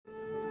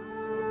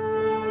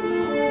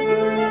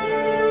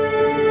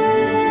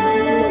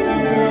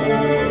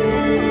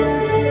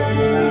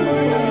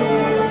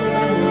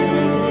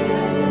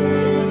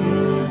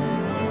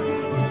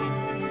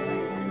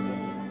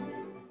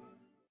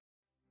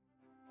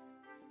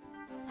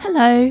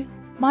Hello,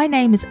 my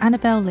name is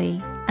Annabelle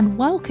Lee and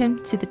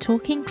welcome to the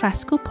Talking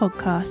Classical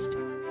podcast.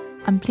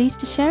 I'm pleased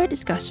to share a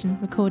discussion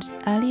recorded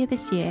earlier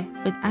this year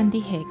with Andy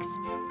Higgs.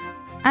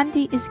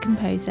 Andy is a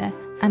composer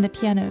and a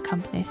piano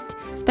accompanist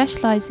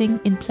specialising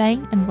in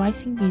playing and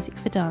writing music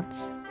for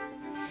dance.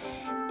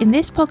 In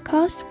this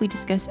podcast, we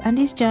discuss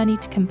Andy's journey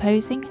to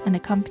composing and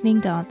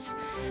accompanying dance,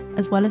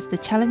 as well as the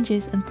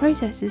challenges and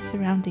processes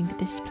surrounding the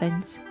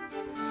disciplines.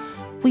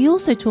 We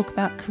also talk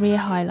about career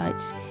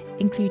highlights,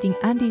 including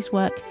Andy's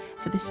work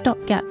for the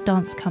Stopgap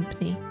Dance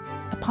Company,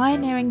 a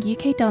pioneering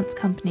UK dance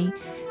company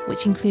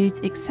which includes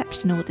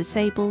exceptional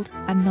disabled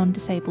and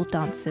non-disabled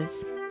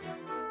dancers.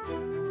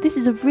 This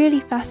is a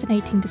really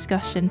fascinating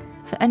discussion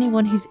for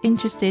anyone who's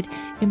interested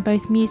in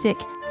both music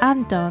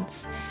and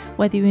dance,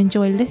 whether you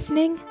enjoy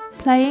listening,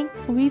 playing,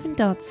 or even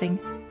dancing.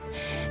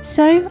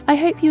 So I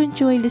hope you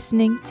enjoy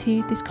listening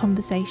to this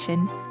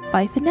conversation.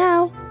 Bye for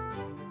now.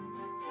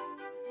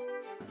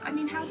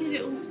 How did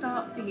it all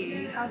start for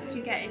you? How did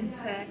you get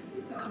into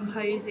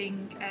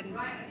composing and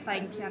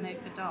playing piano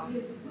for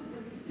dance?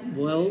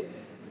 Well,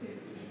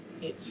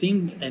 it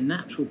seemed a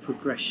natural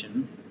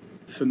progression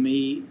for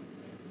me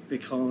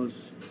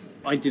because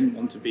I didn't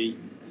want to be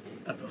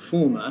a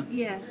performer.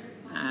 Yeah.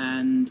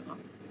 And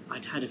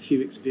I'd had a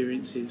few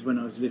experiences when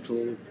I was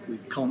little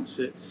with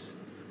concerts.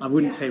 I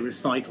wouldn't say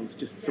recitals,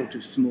 just sort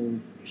of small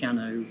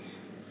piano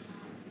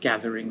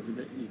gatherings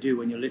that you do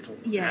when you're little.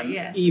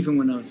 Yeah. Even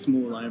when I was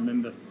small, I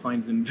remember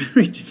finding them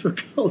very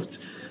difficult,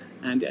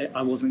 and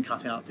I wasn't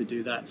cut out to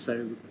do that.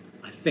 So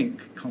I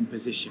think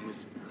composition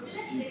was,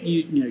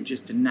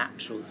 just a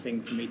natural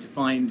thing for me to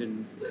find,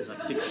 and because I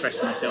could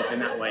express myself in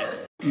that way.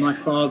 My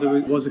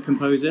father was a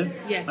composer.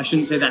 Yeah. I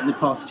shouldn't say that in the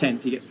past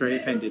tense. He gets very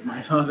offended.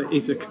 My father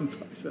is a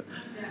composer,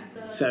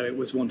 so it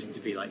was wanting to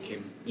be like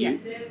him. Yeah.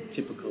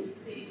 Typical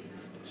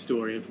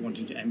story of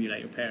wanting to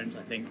emulate your parents,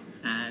 I think.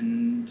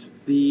 And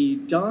the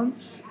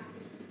dance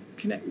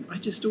I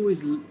just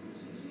always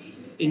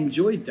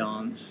enjoyed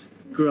dance.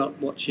 Grew up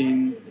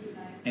watching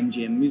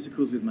MGM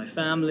musicals with my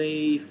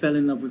family, fell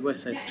in love with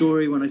West Side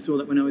Story when I saw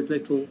that when I was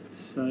little.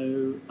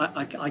 So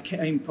I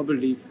came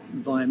probably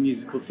via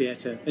musical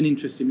theatre, an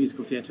interest in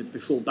musical theatre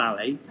before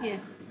ballet. Yeah.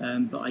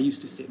 But I used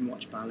to sit and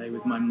watch ballet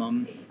with my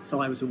mum, so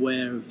I was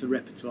aware of the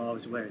repertoire, I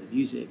was aware of the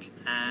music,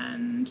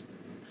 and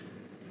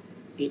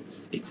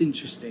it's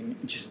interesting,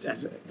 just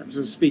as I'm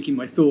sort of speaking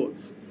my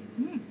thoughts,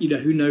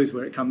 who knows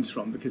where it comes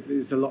from, because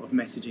there's a lot of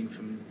messaging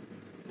from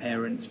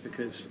parents,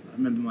 because I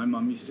remember my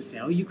mum used to say,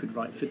 oh, you could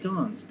write for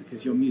dance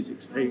because your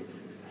music's very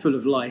full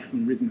of life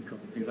and rhythmical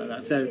and things like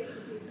that. So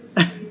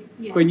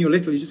when you're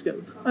little, you just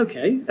go,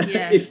 okay,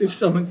 yeah. if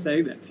someone's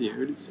saying that to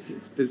you,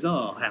 it's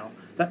bizarre how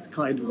that's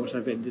kind of what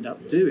I've ended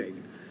up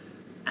doing.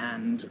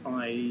 And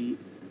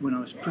when I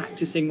was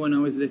practicing when I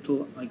was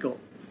little, I got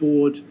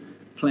bored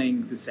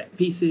playing the set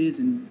pieces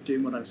and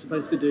doing what I was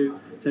supposed to do.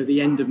 So the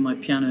end of my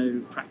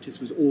piano practice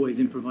was always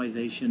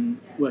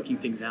improvisation, working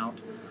things out.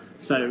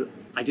 So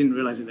I didn't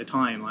realise at the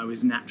time I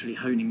was naturally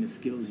honing the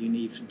skills you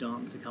need for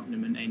dance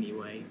accompaniment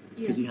anyway,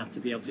 because you have to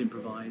be able to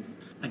improvise.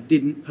 I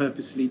didn't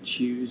purposely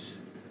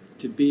choose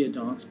to be a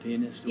dance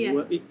pianist.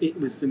 It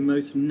was the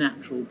most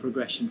natural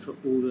progression for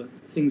all the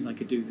things I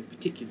could do, the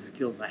particular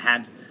skills I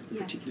had, the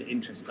particular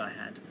interests I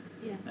had.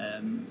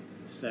 Yeah.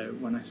 So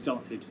when I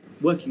started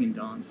working in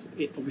dance,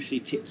 it obviously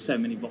tipped so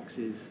many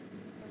boxes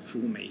for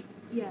me.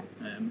 Yeah.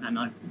 And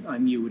I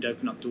knew it would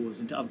open up doors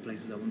into other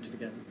places I wanted to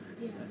go.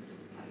 Yeah. So.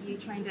 You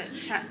trained at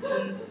Chats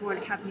and Royal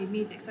Academy of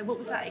Music, so what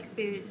was that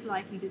experience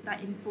like, and did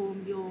that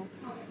inform your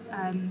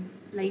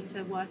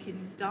later work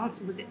in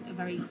dance, or was it a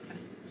very kind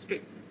of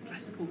strict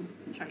classical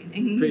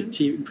training?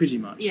 Pretty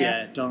much,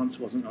 yeah. Dance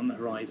wasn't on the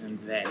horizon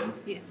then.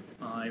 Yeah.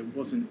 I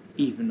wasn't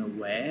even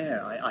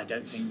aware. I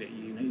don't think that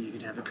you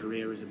could have a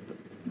career as a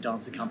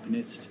dance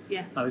accompanist.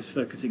 Yeah. I was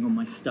focusing on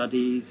my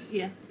studies.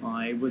 Yeah.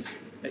 I was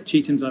at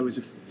Cheatham's. I was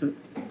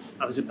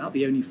about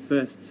the only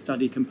first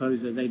study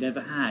composer they'd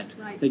ever had.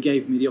 Right. They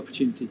gave me the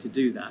opportunity to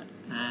do that,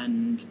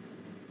 and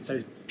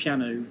so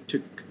piano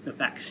took a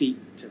back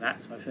seat to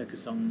that. So I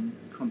focused on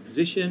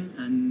composition,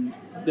 and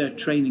the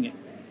training at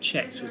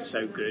Chet's was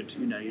so good.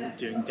 You're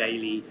doing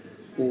daily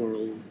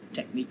oral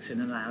techniques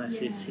and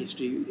analysis,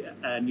 history,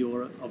 and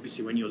you're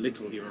obviously, when you're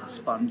little, you're a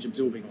sponge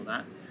absorbing all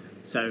that.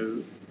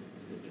 So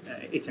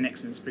it's an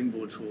excellent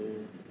springboard for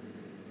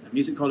a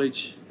music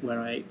college where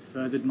I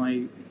furthered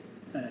my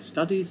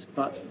studies,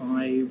 but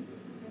I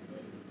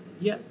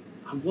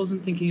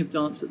wasn't thinking of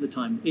dance at the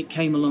time. It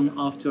came along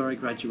after I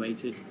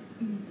graduated,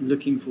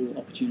 looking for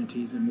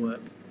opportunities and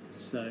work.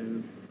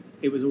 So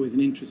it was always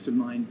an interest of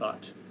mine,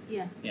 but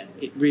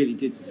it really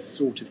did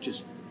sort of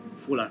just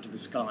fall out of the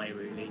sky,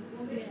 really.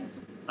 Yeah.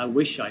 I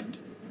wish I'd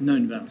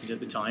known about it at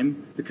the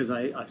time, because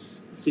I've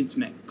since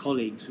met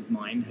colleagues of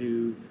mine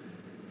who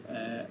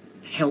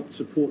helped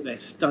support their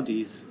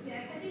studies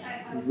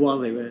while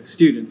they were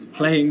students,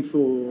 playing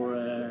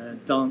for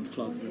dance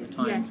classes at the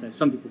time. Yeah. So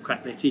some people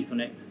crack their teeth on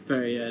it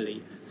very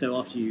early. So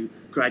after you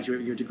graduate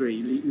with your degree,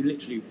 you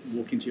literally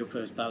walk into your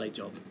first ballet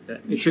job.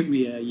 It took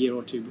me a year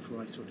or two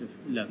before I sort of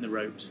learnt the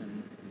ropes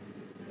and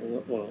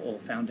or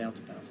found out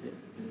about it.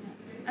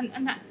 Yeah.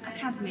 And that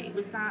academy,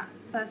 was that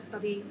first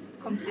study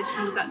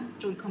competition, was that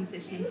joint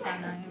competition in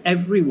piano?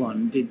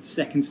 Everyone did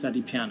second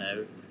study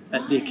piano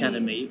at the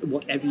academy,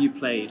 whatever you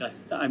played.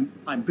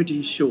 I'm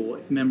pretty sure,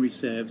 if memory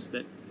serves,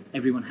 that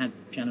everyone had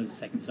piano as a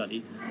second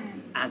study,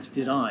 as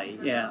did I.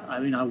 Yeah, I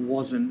mean,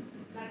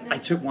 I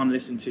took one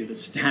listen to the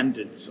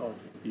standards of,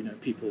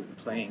 people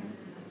playing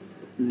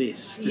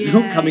Liszt,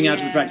 coming out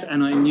of the practice,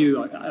 and I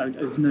knew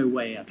there's no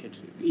way I could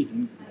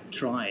even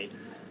try.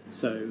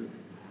 So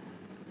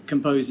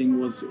composing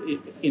was,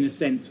 in a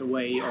sense, a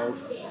way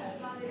of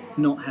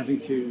not having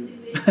to.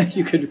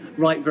 You could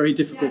write very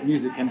difficult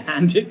music and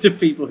hand it to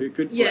people who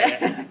could play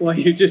it, while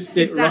you just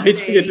sit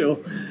writing it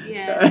all.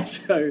 Yeah.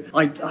 So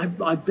I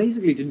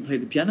basically didn't play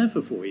the piano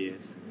for 4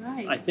 years.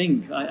 Right. I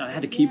think I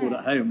had a keyboard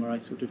at home where I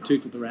sort of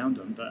tootled around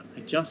on, but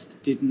I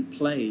just didn't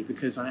play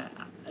because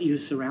you were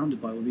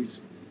surrounded by all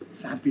these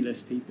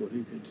fabulous people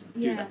who could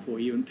do that for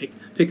you and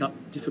pick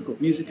up difficult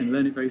music and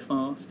learn it very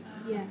fast.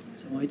 Yeah.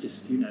 So I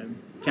just,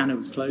 piano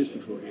was closed for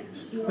 4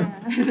 years.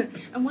 Yeah.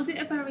 And was it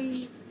a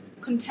very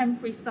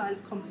contemporary style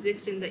of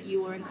composition that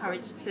you were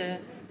encouraged to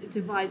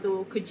devise,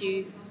 or could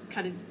you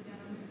kind of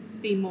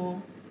be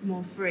more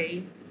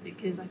free?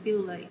 Because I feel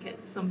like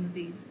at some of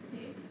these,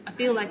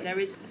 there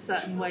is a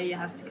certain way you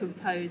have to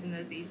compose, and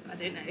there's these, I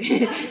don't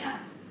know.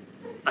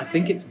 I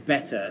think it's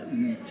better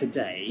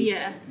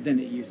today than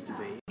it used to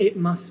be. It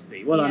must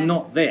be. Well, I'm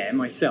not there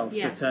myself,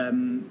 but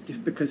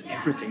just because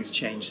everything's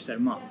changed so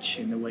much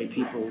in the way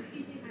people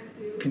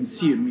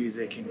consume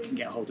music and can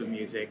get hold of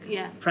music.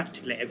 Yeah.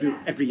 Practically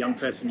every young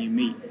person you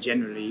meet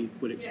generally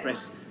will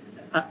express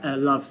a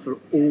love for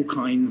all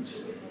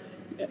kinds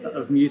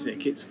of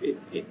music.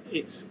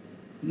 It's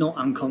not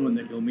uncommon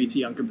that you'll meet a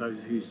young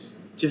composer who's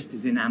just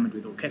as enamoured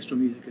with orchestral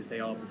music as they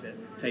are with their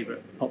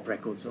favourite pop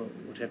records or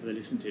whatever they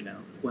listen to now.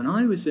 When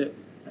I was at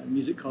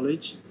music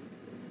college,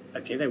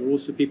 there were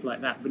also people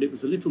like that, but it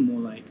was a little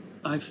more like,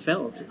 I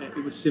felt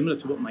it was similar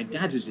to what my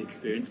dad had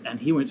experienced, and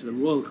he went to the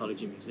Royal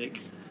College of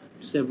Music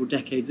several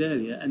decades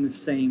earlier, and the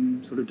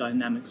same sort of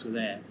dynamics were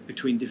there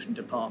between different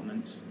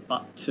departments.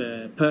 But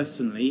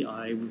personally,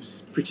 I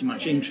was pretty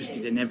much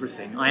interested in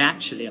everything. I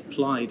actually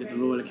applied at the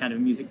Royal Academy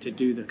of Music to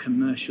do the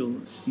commercial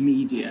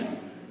media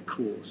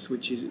course,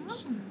 which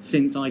is,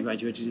 since I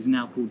graduated, is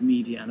now called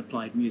Media and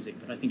Applied Music,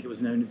 but I think it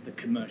was known as the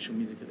commercial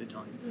music at the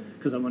time,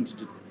 because I wanted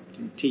to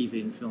do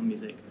TV and film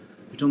music.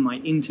 But on my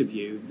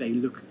interview, they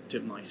looked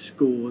at my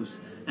scores,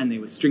 and they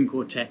were string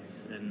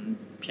quartets and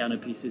piano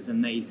pieces,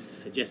 and they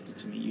suggested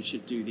to me, you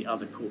should do the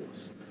other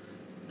course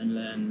and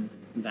learn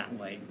that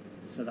way.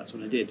 So that's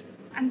what I did.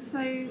 And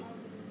so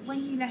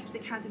when you left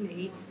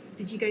academy,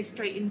 did you go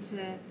straight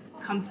into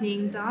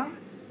accompanying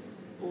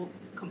dance or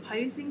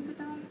composing for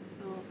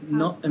dance? Or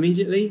not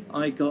immediately.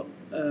 I got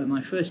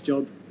my first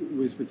job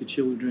was with the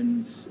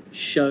children's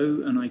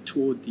show, and I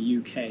toured the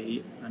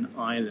UK and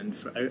Ireland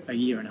for a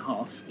year and a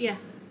half. Yeah.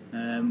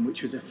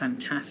 Which was a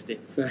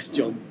fantastic first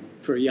job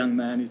for a young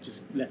man who's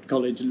just left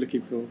college and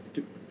looking for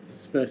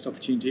his first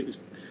opportunity. It was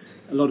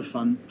a lot of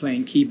fun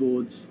playing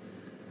keyboards,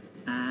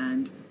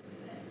 and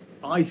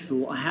I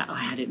thought I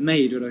had it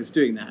made when I was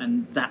doing that,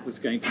 and that was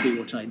going to be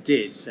what I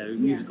did, so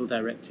musical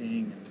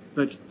directing.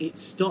 But it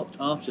stopped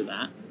after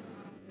that,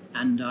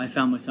 and I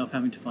found myself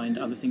having to find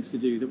other things to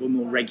do that were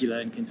more regular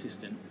and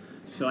consistent.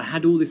 So I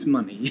had all this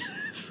money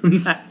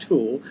from that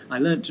tour. I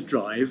learnt to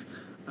drive.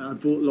 I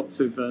bought lots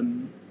of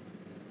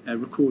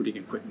recording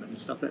equipment and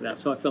stuff like that,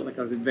 so I felt like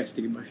I was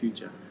investing in my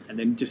future, and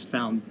then just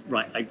found,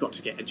 right, I've got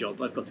to get a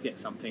job, I've got to get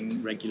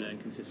something regular and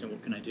consistent,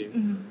 what can I do?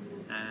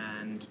 Mm-hmm.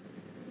 And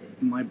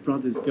my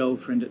brother's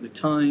girlfriend at the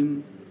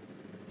time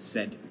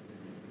said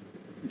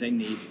they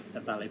need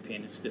a ballet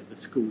pianist at the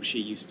school she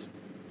used to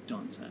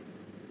dance at,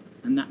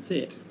 and that's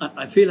it.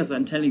 I feel, as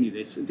I'm telling you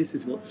this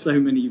is what so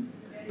many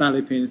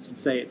ballet pianists would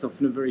say. It's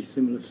often a very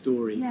similar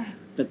story,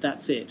 but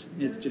that's it.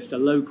 It's just a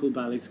local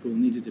ballet school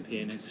needed a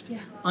pianist.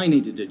 I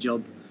needed a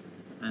job,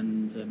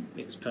 and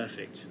it was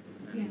perfect,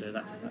 and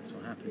that's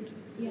what happened.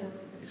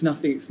 It's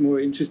nothing, it's more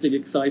interesting,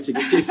 exciting.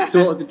 It's just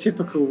sort of the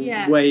typical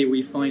way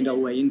we find our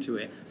way into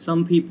it.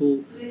 Some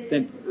people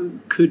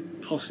then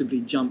could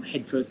possibly jump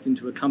headfirst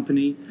into a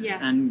company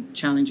and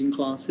challenging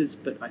classes,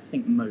 but I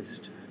think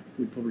most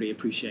would probably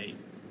appreciate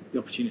the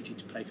opportunity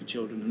to play for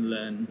children and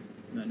learn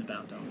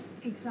about dance.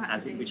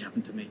 Exactly. Which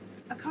happened to me.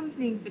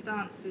 Accompanying for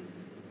dance,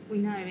 as we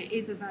know, it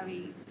is a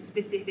very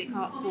specific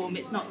art form.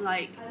 It's not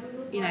like,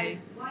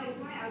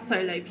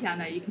 solo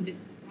piano, you can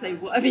just play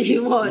whatever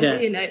you want,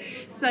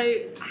 So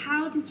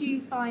how did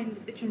you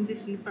find the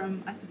transition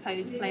from, I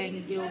suppose,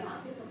 playing your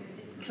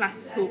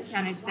classical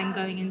piano to then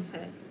going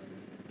into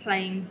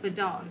playing for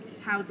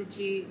dance? How did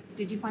you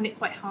find it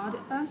quite hard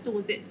at first, or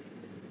was it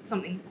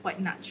something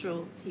quite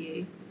natural to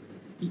you?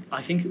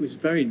 I think it was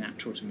very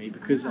natural to me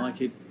because I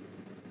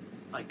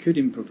could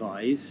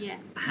improvise.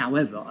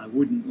 However, I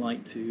wouldn't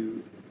like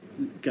to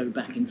go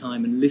back in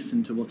time and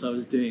listen to what I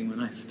was doing when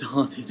I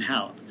started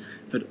out.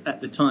 But at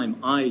the time,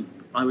 I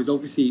was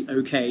obviously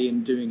okay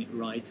in doing it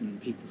right,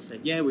 and people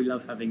said, we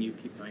love having you,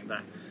 keep going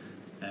back.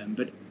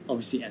 But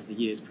obviously as the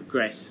years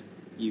progress,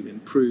 you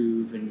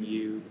improve and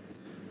you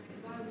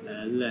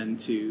learn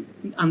to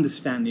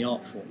understand the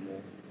art form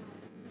more.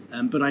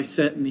 But I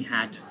certainly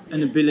had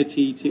an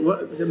ability to...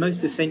 Well, the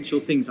most essential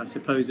things, I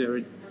suppose,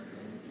 are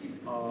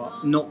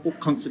not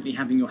constantly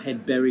having your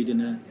head buried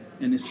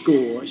in a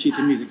score, a sheet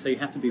of music, so you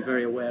have to be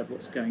very aware of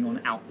what's going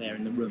on out there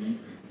in the room,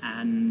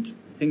 and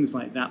things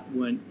like that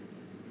weren't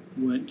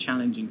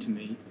challenging to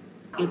me.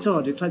 It's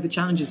odd, it's like the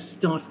challenges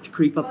started to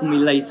creep up on me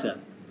later.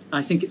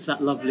 I think it's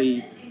that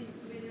lovely...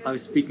 I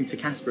was speaking to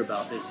Casper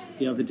about this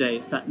the other day.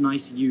 It's that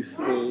nice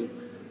youthful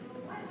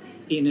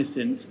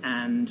innocence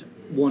and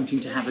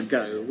wanting to have a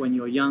go. When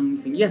you're young, you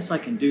think, yes, I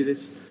can do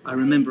this. I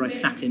remember I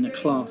sat in a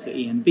class at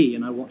EMB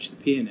and I watched the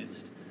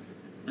pianist,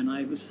 and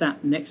I was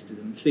sat next to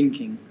them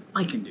thinking,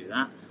 I can do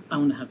that, I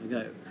want to have a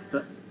go.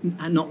 But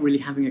not really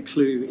having a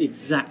clue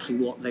exactly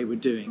what they were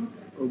doing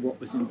or what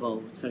was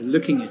involved. So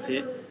looking at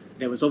it,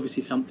 there was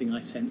obviously something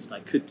I sensed I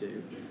could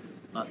do,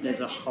 but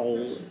there's a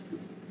whole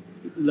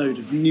load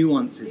of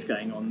nuances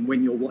going on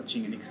when you're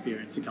watching an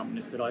experience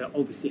accompanist that I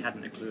obviously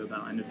hadn't a clue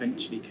about and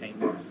eventually came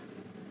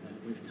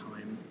with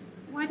time.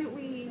 Why don't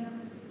we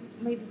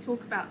maybe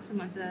talk about some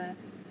of the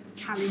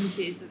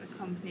challenges of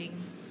accompanying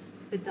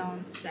the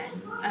dance then?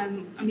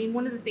 I mean,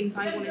 one of the things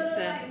I wanted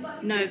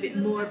to know a bit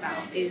more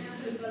about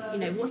is,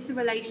 what's the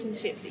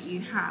relationship that you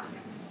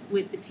have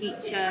with the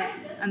teacher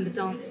and the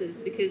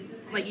dancers? Because,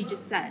 like you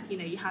just said,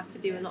 you have to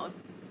do a lot of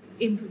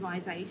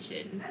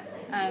improvisation,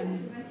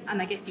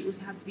 and I guess you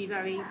also have to be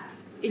very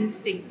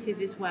instinctive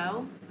as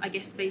well, I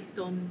guess, based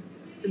on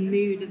the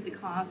mood of the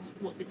class,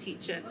 what the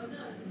teacher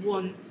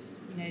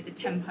wants, the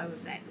tempo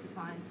of the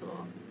exercise,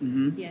 or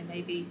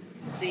maybe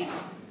the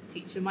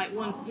teacher might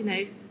want,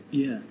 an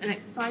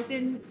exercise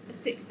in a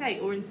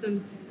 6/8 or in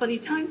some funny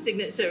time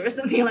signature or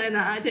something like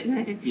that. I don't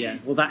know. Yeah,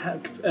 well,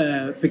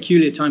 that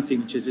peculiar time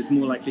signatures is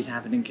more likely to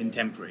happen in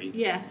contemporary.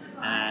 Yeah.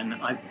 And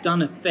I've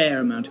done a fair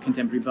amount of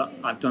contemporary, but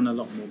I've done a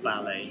lot more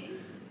ballet.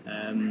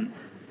 And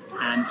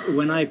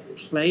when I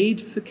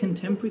played for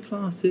contemporary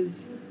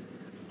classes,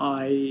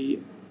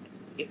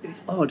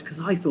 it's odd because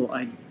I thought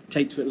I'd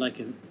take to it like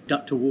a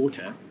duck to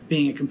water,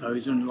 being a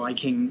composer and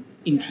liking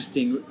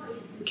interesting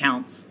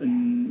counts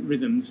and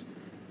rhythms.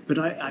 But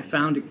I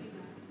found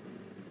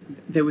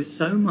there was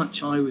so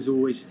much I was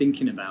always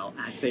thinking about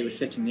as they were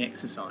setting the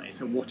exercise.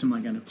 So what am I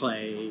going to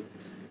play?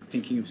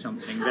 Thinking of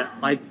something that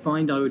I'd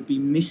find I would be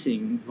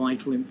missing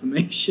vital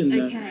information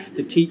that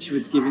the teacher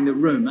was giving the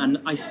room. And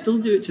I still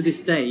do it to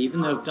this day,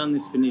 even though I've done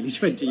this for nearly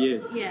 20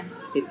 years. Yeah.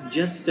 It's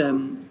just...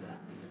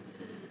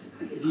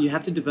 you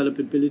have to develop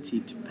ability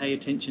to pay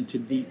attention to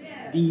the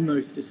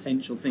most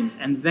essential things,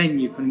 and then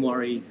you can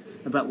worry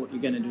about what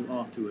you're going to do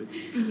afterwards.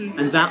 Mm-hmm.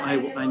 And that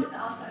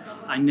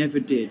I never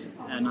did,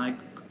 and I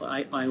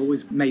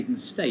always made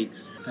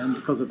mistakes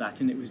because of that,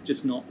 and it was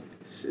just not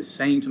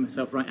saying to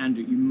myself, right,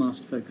 Andrew, you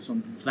must focus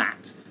on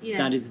that. Yeah.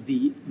 That is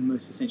the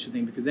most essential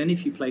thing, because then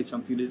if you play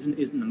something that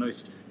isn't the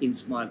most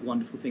inspired,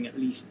 wonderful thing, at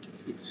least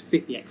it's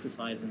fit the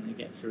exercise and they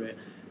get through it.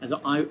 As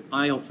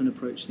I often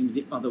approach things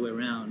the other way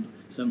around,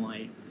 so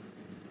my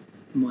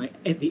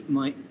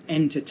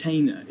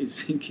entertainer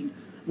is thinking,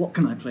 what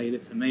can I play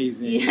that's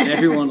amazing? Yeah. And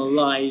everyone will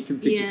like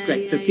and think it's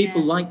great. So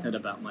people like that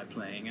about my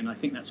playing, and I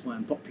think that's why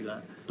I'm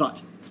popular.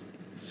 But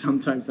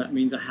sometimes that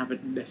means I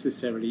haven't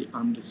necessarily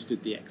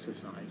understood the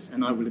exercise,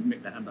 and I will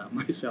admit that about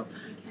myself.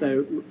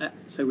 Okay.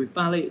 So with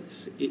ballet,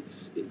 it's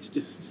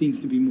just seems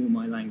to be more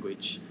my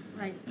language.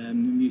 Right. The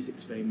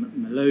music's very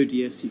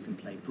melodious. You can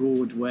play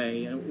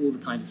Broadway and all the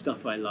kind of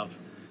stuff I love.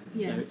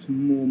 Yeah. So it's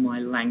more my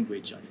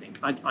language, I think.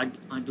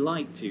 I'd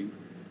like to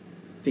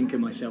think of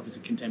myself as a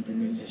contemporary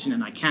musician,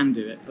 and I can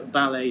do it, but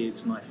ballet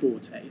is my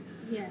forte.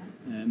 Yeah.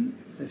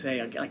 As I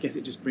say, I guess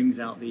it just brings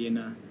out the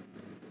inner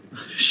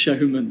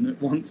showman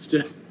that wants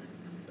to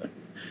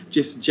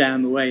just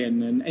jam away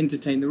and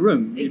entertain the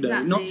room.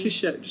 Exactly. Not to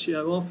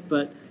show off,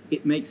 but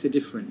it makes a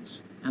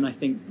difference. And I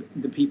think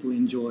the people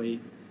enjoy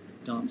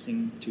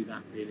dancing to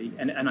that, really.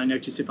 And I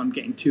notice if I'm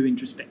getting too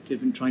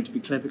introspective and trying to be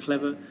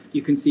clever,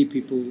 you can see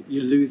people,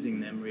 you're losing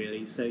them,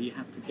 really. So you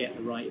have to get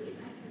the right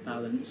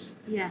balance.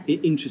 Yeah.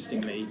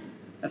 Interestingly,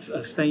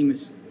 a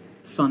famous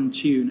fun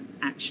tune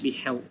actually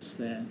helps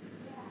their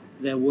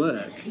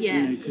work.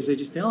 Yeah. Because they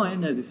just say, oh, I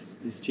know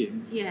this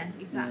tune. Yeah,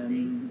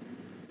 exactly.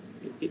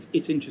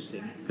 It's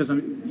interesting because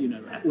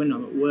when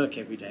I'm at work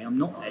every day, I'm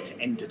not there to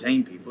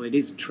entertain people. It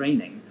is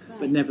training, right.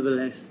 But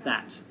nevertheless,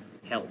 that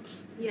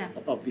helps. Yeah.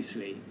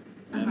 Obviously,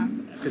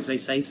 because they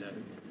say so,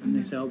 and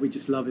they say, "Oh, we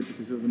just love it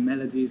because of the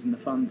melodies and the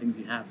fun things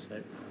you have."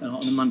 So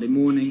on a Monday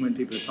morning when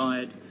people are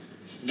tired,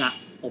 that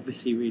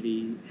obviously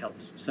really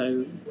helps.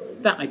 So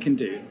that I can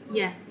do.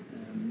 Yeah.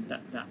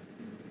 That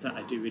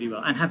I do really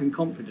well, and having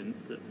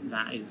confidence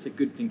that is a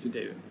good thing to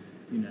do.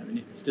 And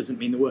it doesn't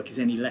mean the work is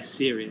any less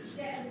serious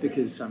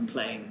because I'm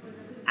playing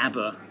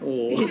ABBA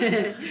or,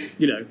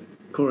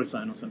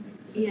 Chorusine or something.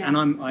 So, yeah.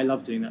 And I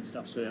love doing that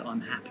stuff, so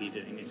I'm happy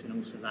doing it, and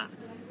also that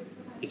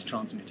is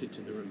transmitted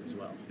to the room as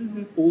well.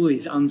 Mm-hmm. All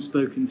these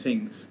unspoken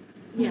things,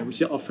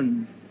 which are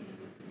often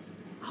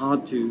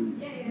hard to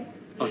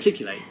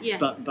articulate, Yeah.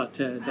 but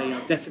they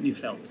are definitely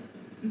felt,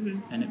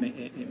 Mm-hmm. and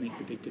it makes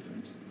a big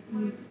difference.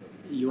 Mm-hmm.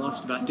 You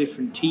asked about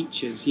different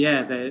teachers. Yeah,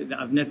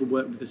 I've never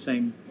worked with the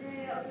same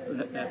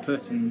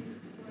person.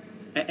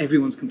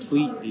 Everyone's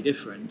completely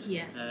different.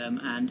 Yeah.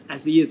 And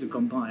as the years have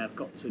gone by, I've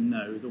got to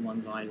know the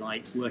ones I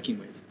like working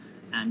with.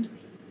 And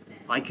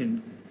I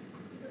can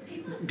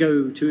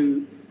go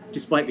to,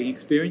 despite being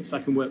experienced, I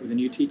can work with a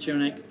new teacher,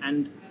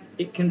 and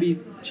it can be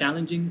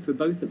challenging for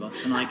both of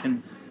us. And I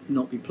can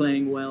not be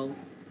playing well,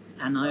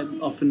 and I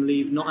often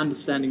leave not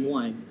understanding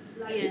why.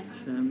 Yeah.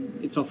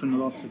 It's often a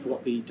lot of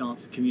what the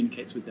dancer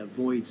communicates with their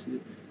voice, their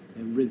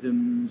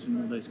rhythms,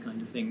 and all those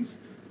kind of things.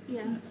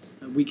 Yeah.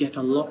 We get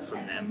a lot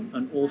from them,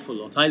 an awful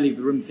lot. I leave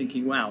the room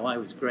thinking, wow, I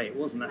was great,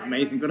 wasn't that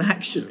amazing? But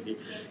actually,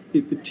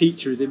 the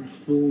teacher has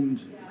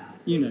informed,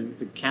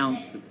 the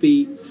counts, the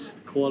beats,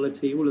 the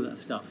quality, all of that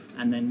stuff.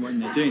 And then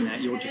when they're doing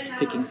that, you're just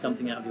picking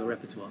something out of your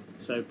repertoire.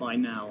 So by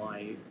now,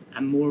 I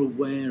am more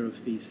aware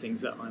of these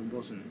things that I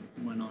wasn't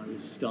when I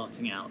was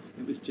starting out.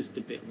 It was just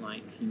a bit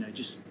like,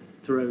 just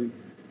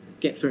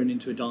get thrown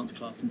into a dance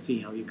class and see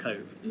how you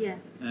cope. Yeah.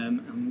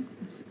 And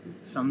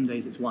some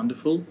days it's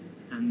wonderful,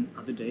 and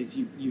other days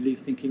you leave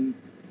thinking,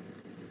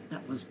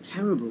 that was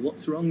terrible,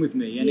 what's wrong with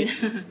me? And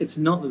it's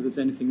not that there's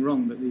anything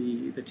wrong, but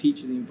the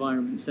teacher, the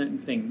environment, certain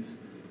things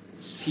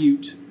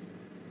suit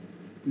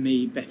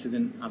me better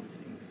than other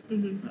things.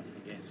 Mm-hmm.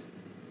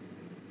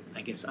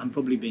 I guess I'm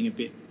probably being a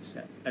bit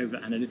over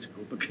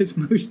analytical, because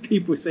most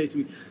people say to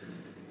me,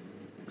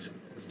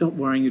 stop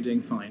worrying, you're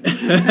doing fine.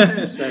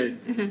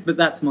 But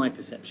that's my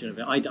perception of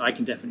it. I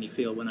can definitely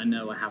feel when I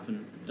know I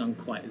haven't done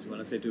quite as well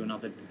as I do in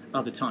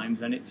other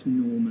times, and it's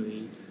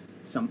normally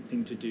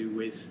something to do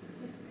with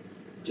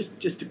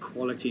just a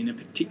quality in a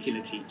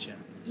particular teacher.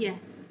 Yeah.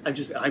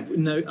 I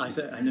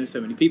know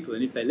so many people,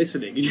 and if they're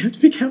listening, you have to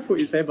be careful what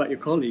you say about your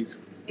colleagues.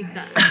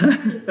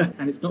 Exactly.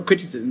 And it's not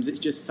criticisms, it's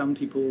just some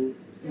people,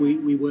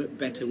 we work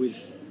better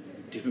with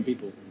different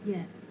people.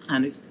 Yeah.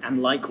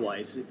 And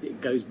likewise,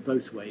 it goes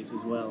both ways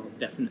as well,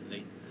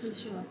 definitely. For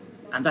sure.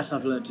 And that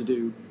I've learned to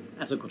do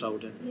as I got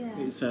older.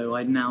 Yeah. So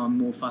now I'm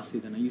more fussy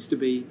than I used to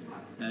be,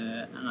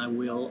 and I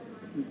will,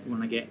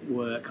 when I get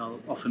work,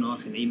 I'll often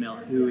ask an email,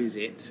 who is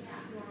it?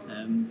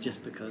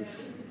 Just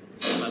because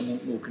I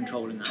want more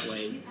control in that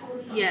way.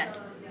 Yeah.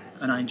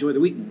 And I enjoy the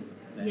weekend.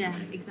 Yeah,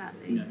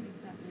 exactly.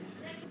 Exactly.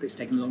 But it's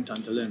taken a long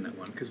time to learn that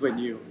one, because when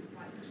you're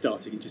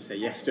starting, you just say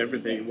yes to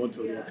everything and want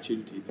all the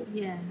opportunities.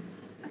 Yeah.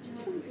 I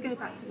just wanted to go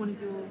back to one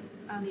of your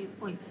earlier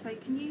points. So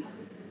can you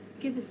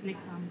give us an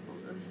example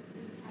of,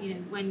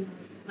 when,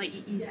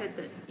 like you said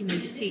that,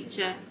 the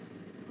teacher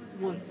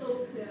wants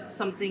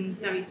something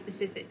very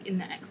specific in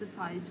the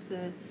exercise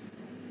for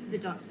the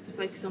dancers to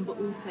focus on, but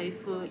also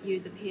for you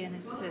as a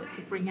pianist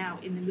to bring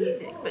out in the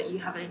music, but you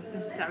haven't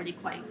necessarily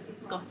quite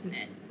gotten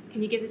it.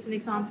 Can you give us an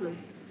example of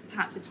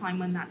perhaps a time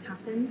when that's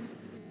happened,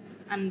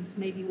 and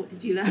maybe what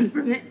did you learn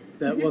from it?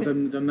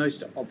 The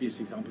most obvious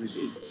example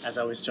is, as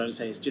I was trying to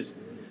say, is just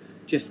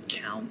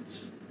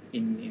counts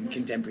in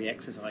contemporary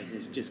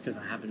exercises, just because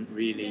I haven't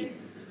really,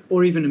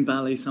 or even in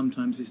ballet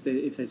sometimes,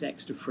 if there's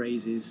extra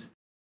phrases.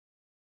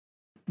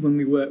 When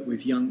we work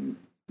with young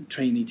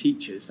trainee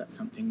teachers, that's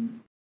something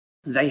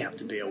they have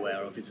to be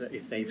aware of, is that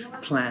if they've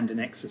planned an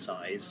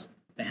exercise,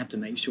 they have to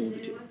make sure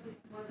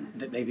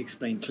that they've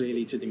explained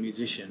clearly to the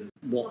musician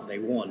what they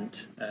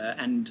want,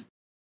 and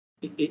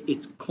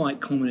it's quite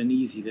common and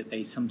easy that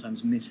they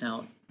sometimes miss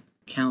out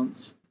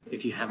counts.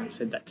 If you haven't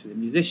said that to the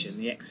musician,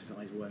 the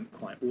exercise won't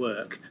quite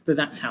work. But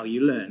that's how you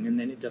learn, and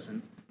then it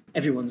doesn't.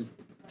 Everyone's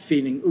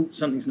feeling, oh,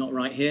 something's not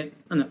right here,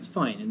 and that's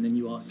fine. And then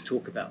you ask to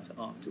talk about it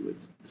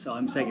afterwards. So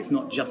I'm saying it's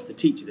not just the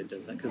teacher that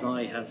does that, because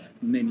I have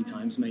many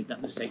times made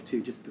that mistake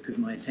too, just because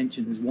my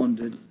attention has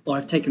wandered, or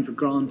I've taken for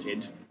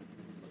granted,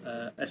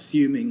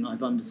 assuming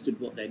I've understood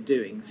what they're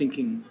doing,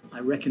 thinking I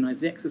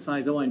recognise the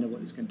exercise, I know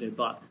what it's going to do,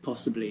 but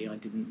possibly I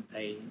didn't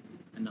pay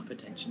enough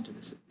attention to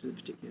the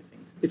particular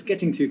things. It's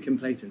getting too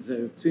complacent,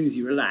 so as soon as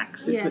you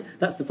relax,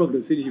 that's the problem.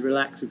 As soon as you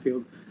relax and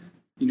feel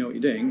you know what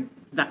you're doing,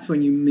 that's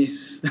when you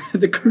miss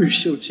the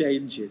crucial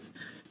changes.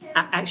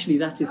 Actually,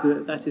 that is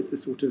the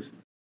sort of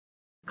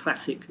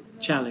classic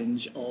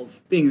challenge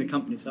of being an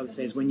accompanist, I would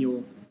say, is when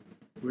you're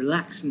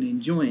relaxed and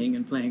enjoying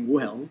and playing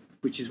well,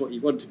 which is what you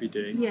want to be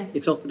doing. Yeah.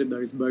 It's often in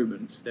those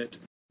moments that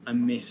I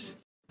miss,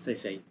 as I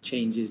say,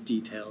 changes,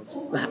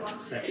 details.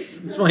 So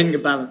it's finding a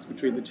balance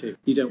between the two.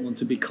 You don't want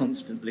to be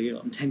constantly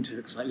on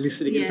tenterhooks, like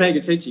listening and paying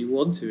attention. You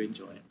want to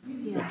enjoy it.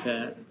 Yeah.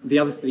 But the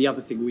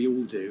other thing we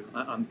all do,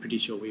 I'm pretty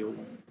sure we all,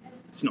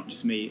 it's not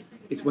just me,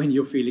 it's when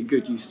you're feeling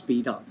good, you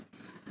speed up.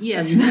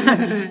 Yeah, and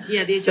that's, the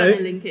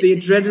adrenaline kicks in. The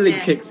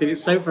adrenaline kicks in.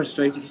 It's so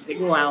frustrating. You think,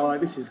 wow,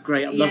 this is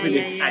great. I'm loving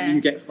this, and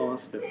you get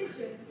faster.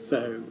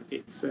 So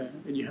it's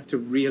and you have to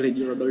reel in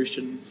your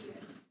emotions.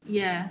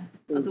 Yeah,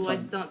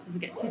 otherwise dancers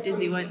will get too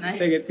dizzy, won't they?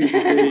 They get too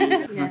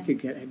dizzy. I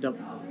could end up,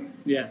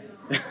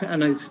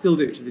 and I still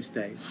do it to this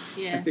day.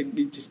 Yeah, I think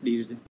you just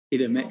needed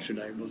a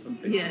metronome or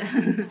something. Yeah,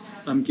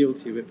 I'm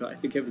guilty of it, but I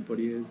think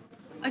everybody is.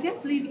 I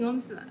guess leading on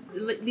to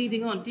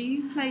that, do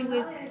you play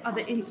with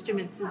other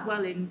instruments as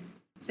well in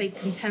say,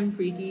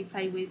 contemporary? Do you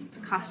play with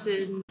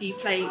percussion? Do you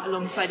play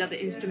alongside other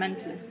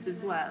instrumentalists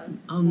as well?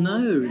 Oh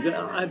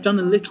no, I've done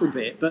a little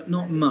bit, but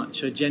not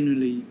much. I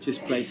generally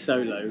just play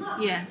solo.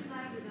 Yeah.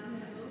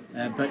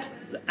 But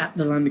at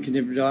the London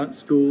Contemporary Dance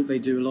School, they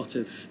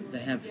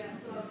have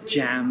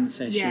jam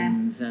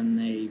sessions, and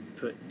they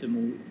put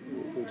them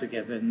all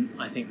together, and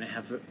I think they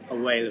have a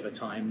whale of a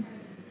time.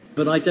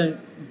 But I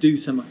don't do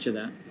so much of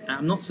that.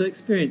 I'm not so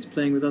experienced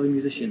playing with other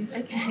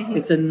musicians. Okay.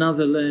 It's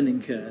another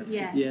learning curve.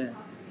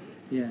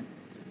 Yeah.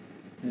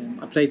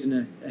 I played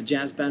in a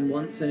jazz band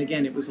once, and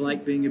again, it was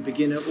like being a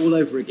beginner all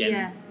over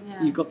again.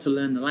 Yeah. You've got to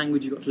learn the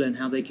language, you've got to learn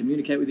how they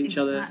communicate with each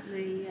other.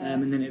 Yeah.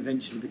 And then it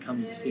eventually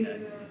becomes,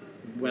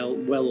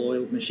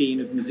 well-oiled machine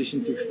of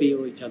musicians who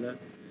feel each other.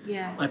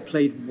 Yeah. I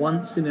played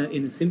once in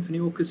a symphony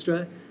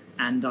orchestra,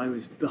 and I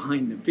was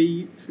behind the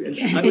beat.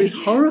 Okay. I was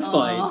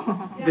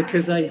horrified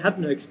because I had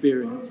no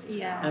experience.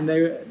 Yeah. And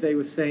they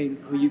were saying,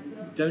 "Oh, you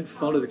don't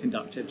follow the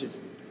conductor,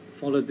 just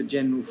follow the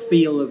general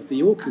feel of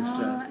the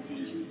orchestra." Oh, that's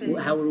interesting.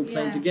 How we're all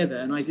playing together,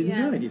 and I didn't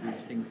Yeah. know any of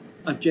these things.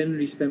 I've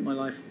generally spent my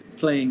life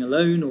playing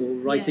alone or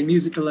writing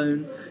music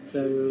alone,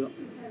 so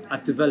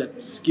I've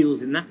developed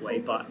skills in that way.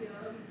 But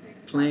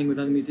playing with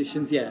other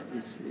musicians,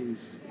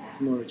 is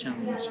more of a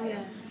challenge.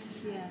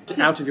 Yeah. Just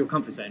out of your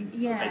comfort zone,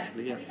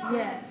 basically.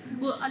 Yeah.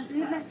 Well,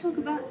 let's talk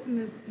about some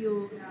of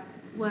your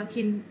work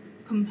in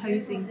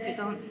composing for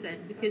dance then,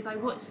 because I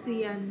watched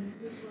the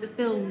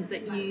film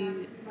that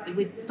you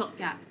with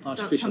Stopgap Dance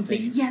Artificial Company.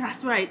 Things. Yeah,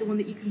 that's right. The one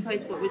that you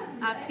composed for. It was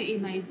absolutely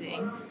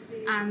amazing.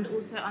 And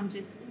also,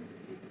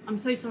 I'm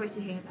so sorry to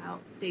hear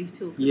about Dave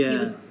Toole, because he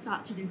was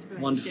such an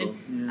inspiration. Wonderful.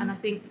 Yeah. And I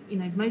think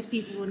most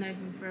people will know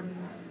him from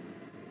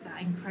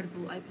that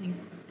incredible opening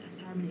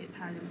ceremony at the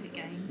Paralympic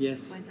Games.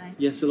 Yes. Won't they?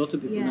 Yes, a lot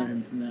of people know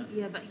him from that.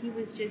 Yeah, but he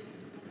was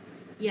just,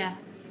 I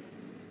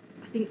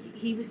think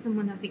he was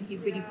someone who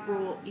really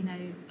brought,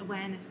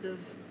 awareness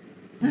of...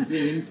 He's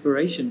an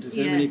inspiration to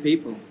so many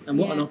people. And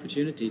what an Yeah.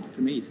 opportunity for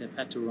me to have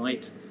had to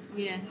write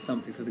Yeah.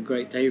 something for the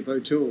great Dave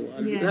O'Toole.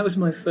 Yeah. That was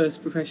my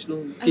first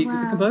professional gig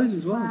as a composer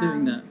as well,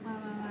 doing that.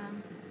 Wow.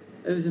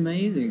 It was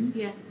amazing.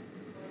 Yeah.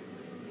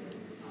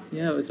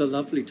 Yeah, it was a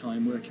lovely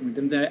time working with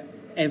them. They're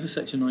ever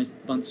such a nice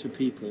bunch of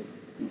people.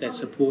 They're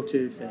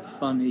supportive, they're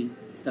funny,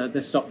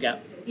 they're Stopgap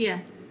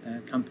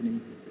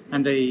company.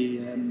 And they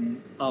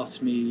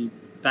asked me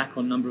back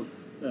on a number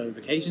of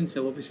occasions,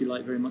 so obviously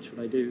like very much what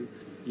I do.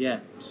 Yeah,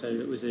 so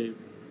it was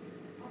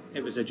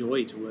a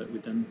joy to work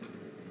with them.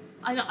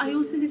 I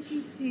also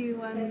listened to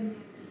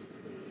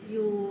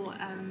your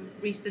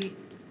recent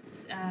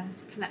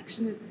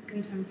collection of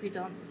contemporary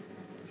dance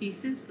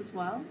pieces as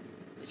well,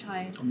 which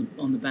I...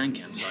 On the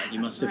Bandcamp site, you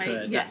must have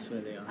heard. Yeah. That's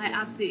where they are. I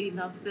absolutely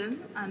love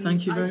them. And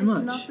Thank you very much.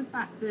 I just love the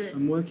fact that...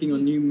 I'm working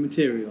on new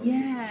material.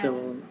 Yeah.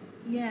 So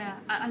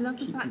I love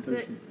the fact that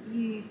posted.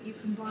 you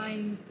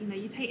combine,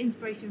 you take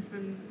inspiration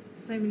from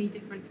so many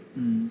different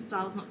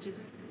styles, not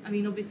just...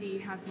 obviously you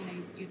have,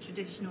 your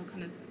traditional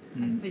kind of,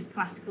 I suppose,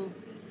 classical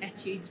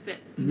etudes, but,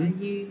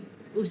 you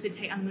also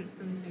take elements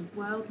from,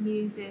 world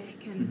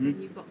music, and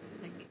then you've got,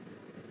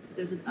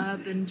 there's an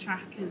urban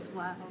track as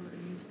well,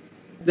 and...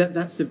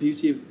 That's the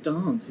beauty of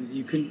dance, is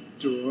you can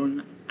draw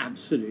on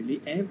absolutely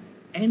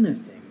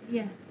anything.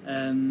 Yeah.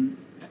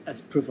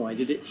 As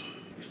provided it's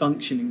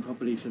functioning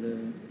properly for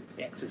the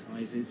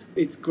exercises.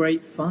 It's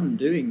great fun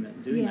doing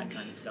that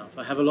kind of stuff.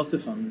 I have a lot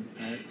of fun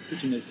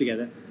putting those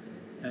together.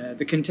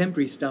 The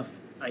contemporary stuff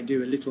I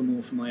do a little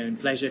more for my own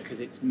pleasure, because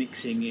it's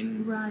mixing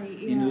in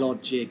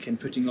Logic and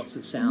putting lots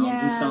of sounds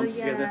and samples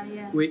together,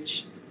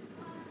 which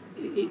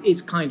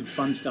it's kind of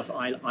fun stuff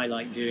I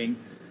like doing.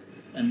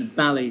 And the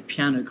ballet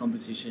piano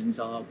compositions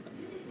are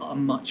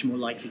much more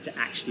likely to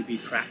actually be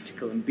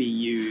practical and be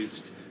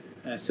used,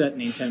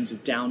 certainly in terms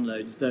of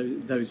downloads.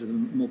 Those are the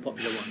more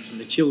popular ones,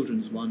 and the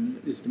children's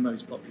one is the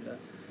most popular.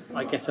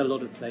 I get a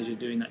lot of pleasure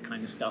doing that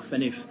kind of stuff,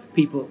 and if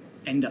people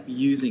end up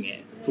using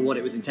it for what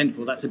it was intended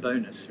for, that's a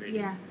bonus, really.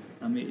 Yeah,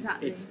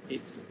 exactly.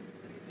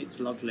 It's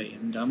lovely,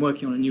 and I'm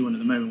working on a new one at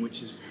the moment,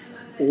 which is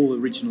all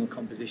original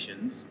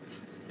compositions.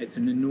 Fantastic. It's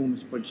an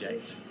enormous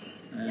project.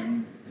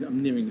 I'm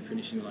nearing the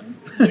finishing line,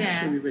 Yeah.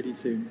 so we're ready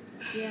soon.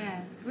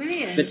 Yeah,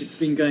 brilliant. But it's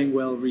been going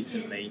well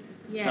recently,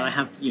 Yeah. so I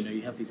have,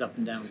 you have these up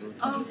and downs all the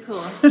time. Oh, of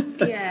course.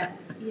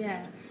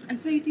 Yeah. And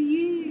so do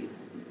you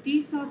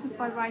start off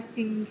by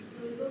writing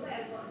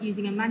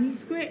using a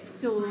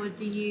manuscript, or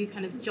do you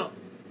kind of jot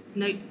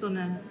notes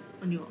on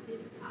your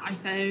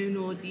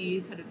iPhone, or do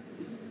you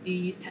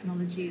use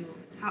technology,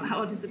 or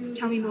how does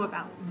tell me more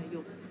about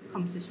your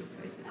compositional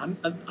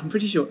process? I'm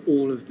pretty sure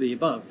all of the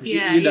above.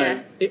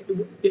 Yeah.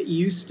 It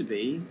used to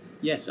be,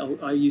 yes,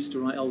 I used to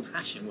write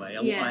old-fashioned way.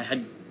 I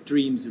had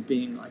dreams of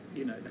being like,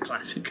 the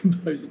classic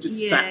composer,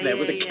 just sat there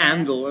with a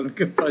candle and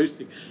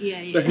composing.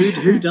 But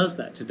who does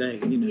that today?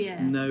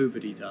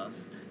 Nobody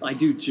does. I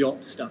do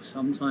jot stuff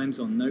sometimes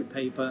on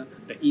notepaper,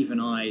 but even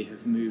I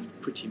have moved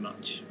pretty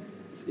much.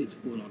 It's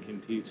all on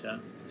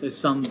computer. So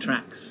some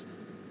tracks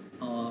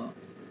are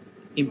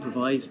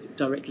improvised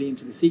directly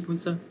into the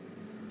sequencer.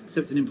 So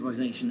it's an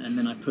improvisation, and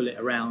then I pull it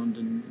around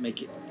and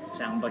make it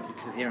sound like a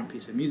coherent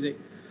piece of music.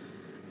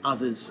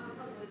 Others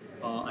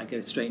I go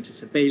straight into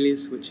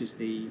Sibelius, which is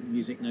the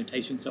music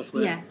notation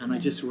software, and I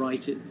just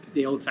write it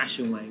the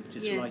old-fashioned way,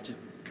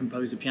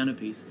 compose a piano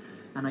piece.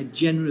 And I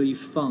generally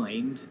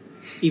find,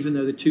 even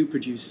though the two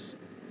produce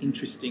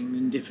interesting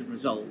and different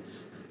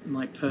results,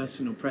 my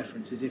personal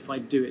preference is if I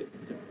do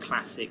it the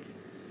classic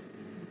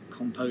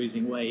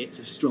composing way, it's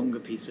a stronger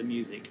piece of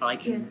music. I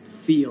can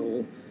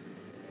feel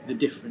the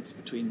difference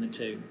between the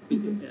two.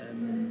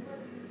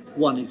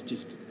 One is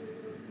just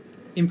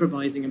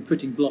improvising and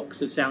putting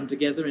blocks of sound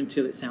together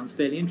until it sounds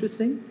fairly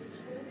interesting,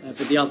 but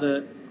the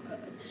other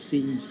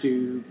seems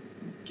to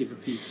give a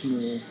piece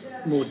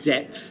more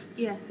depth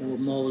or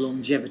more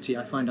longevity.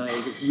 I find I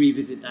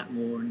revisit that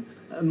more and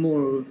I'm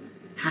more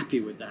happy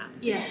with that.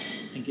 I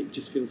think it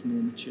just feels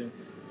more mature.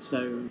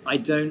 So I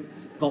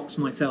don't box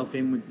myself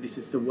in with this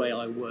is the way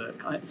I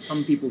work.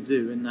 Some people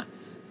do, and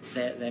that's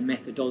their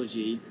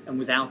methodology, and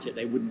without it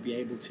they wouldn't be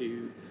able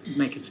to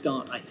make a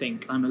start. I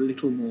think I'm a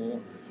little more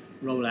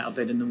roll out of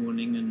bed in the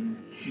morning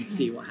and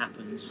see what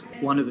happens.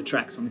 One of the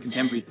tracks on the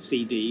contemporary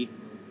CD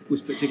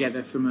was put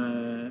together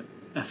from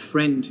a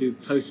friend who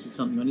posted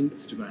something on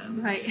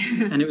Instagram,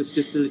 and it was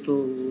just a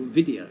little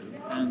video,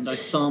 and I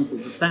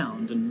sampled the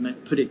sound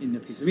and put it in a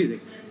piece of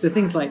music. So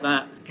things like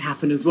that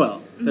happen as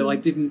well. So I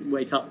didn't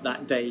wake up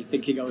that day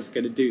thinking I was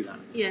going to do that.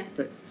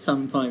 But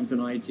sometimes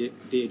an idea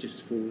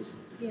just falls.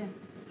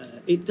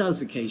 It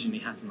does occasionally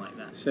happen like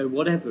that. So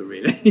whatever,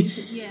 really.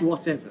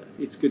 Whatever.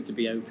 It's good to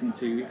be open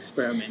to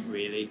experiment,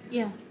 really.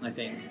 I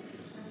think.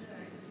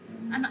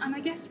 And I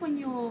guess when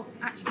you're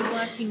actually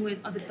working with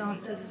other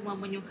dancers as well,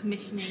 when you're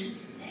commissioning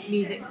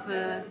music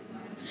for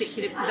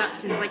particular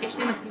productions, I guess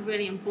it must be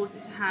really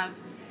important to have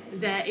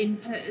their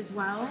input as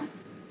well.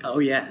 Oh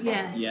yeah.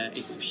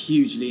 It's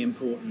hugely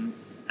important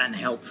and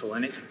helpful,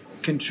 and it's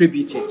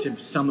contributed to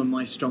some of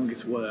my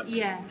strongest work.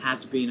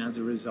 Has been as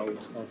a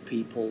result of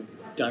people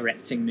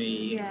directing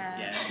me.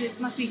 It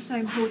must be so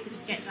important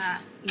to get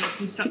that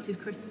constructive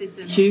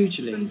criticism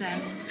hugely from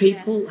them.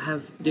 People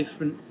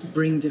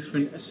bring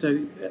different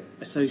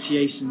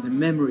associations and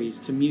memories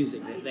to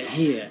music that they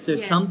hear. So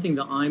something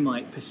that I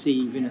might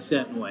perceive in a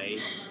certain way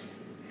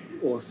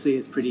or see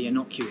as pretty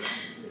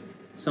innocuous,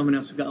 someone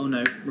else will go, oh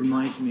no, it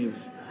reminds me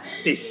of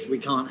this, we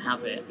can't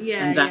have it.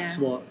 And that's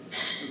what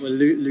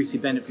Lucy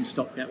Bennett from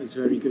Stopgap was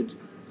a very good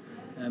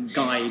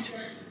guide.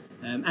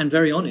 And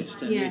very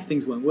honest, and if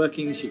things weren't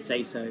working, she'd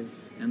say so,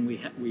 and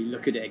we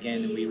look at it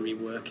again and we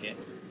rework it.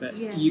 But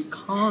you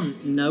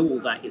can't know all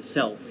that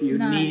yourself. You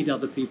need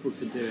other people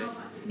to do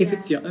it. If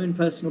it's your own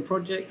personal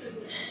projects,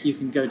 you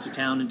can go to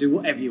town and do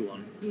whatever you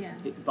want.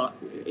 But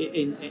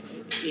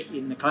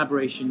in the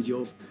collaborations,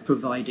 you're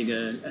providing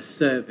a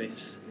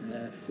service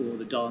for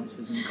the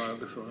dancers and the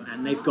choreographer,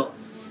 and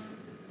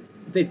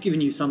they've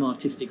given you some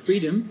artistic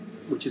freedom,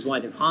 which is why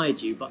they've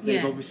hired you, but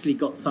they've obviously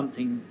got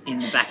something in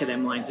the back of their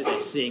minds that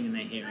they're seeing and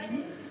they're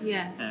hearing.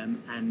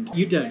 And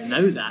you don't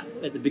know that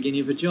at the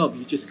beginning of a job.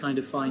 You just kind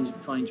of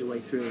find your way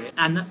through it.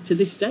 And that, to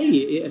this day,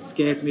 it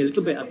scares me a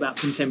little bit about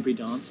contemporary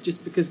dance,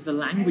 just because the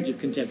language of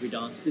contemporary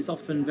dance is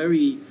often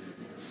very,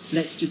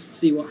 let's just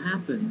see what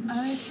happens.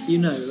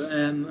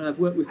 I've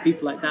worked with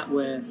people like that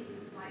where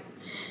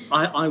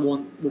I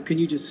want, well, can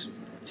you just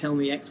tell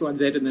me X, Y, and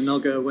Z, and then I'll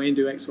go away and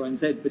do X, Y, and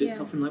Z. But it's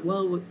often like,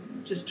 well,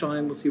 just try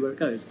and we'll see where it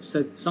goes.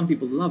 So some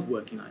people love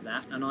working like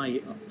that, and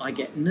I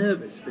get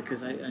nervous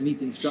because I need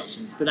the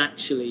instructions, but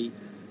actually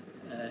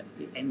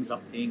it ends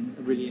up being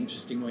a really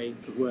interesting way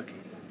of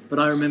working. But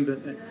I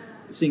remember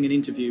seeing an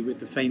interview with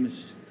the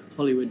famous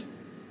Hollywood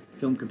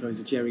film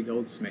composer Jerry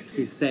Goldsmith,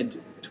 who said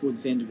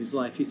towards the end of his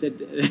life, he said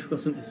that there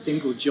wasn't a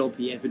single job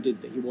he ever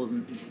did that he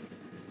wasn't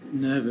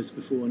nervous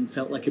before and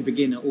felt like a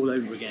beginner all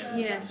over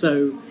again.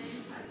 So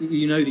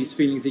these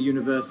feelings are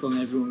universal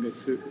and everyone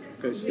goes through.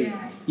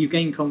 You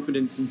gain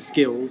confidence and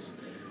skills,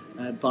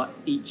 but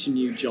each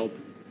new job,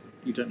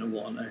 you don't know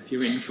what on earth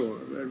you're in for,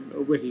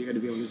 or whether you're going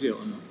to be able to do it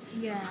or not.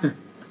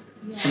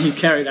 And you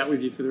carry that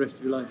with you for the rest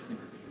of your life.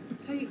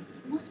 So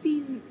what's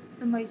been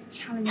the most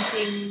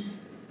challenging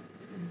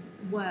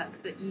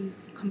work that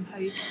you've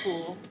composed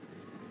for?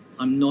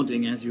 I'm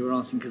nodding as you were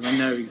asking because I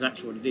know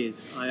exactly what it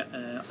is. I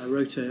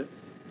wrote a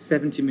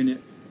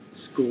 70-minute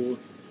score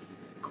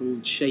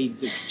called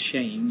Shades of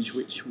Change,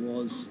 which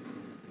was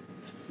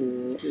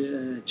for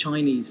a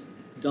Chinese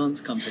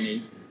dance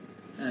company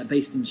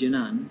based in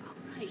Jinan.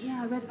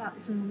 I read about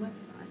this on the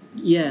website.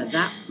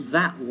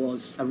 That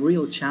was a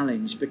real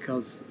challenge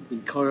because the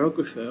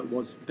choreographer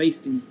was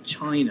based in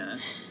China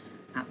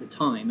at the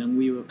time, and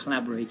we were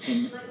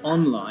collaborating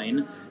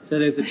online. So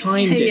there's a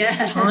time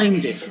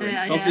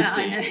difference,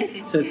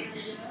 obviously. So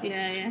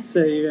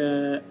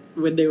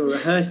when they were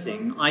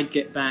rehearsing, I'd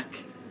get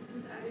back.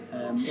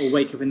 Or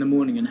wake up in the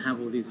morning and have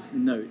all these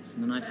notes,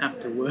 and then I'd have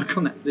to work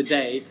on that for the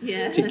day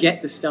to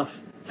get the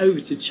stuff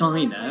over to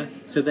China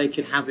so they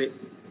could have it.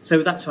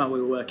 So that's how we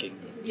were working.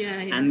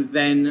 And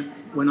then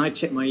when I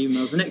checked my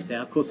emails the next day,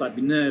 of course I'd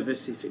be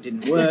nervous if it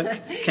didn't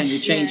work. Can you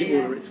change it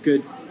or it's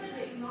good?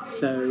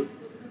 So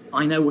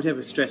I know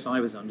whatever stress I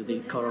was under,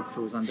 the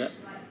choreographer was under.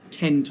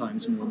 10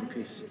 times more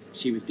because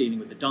she was dealing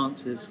with the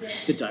dancers,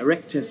 the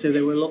director, so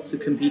there were lots of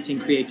competing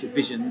creative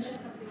visions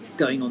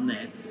going on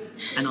there.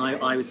 And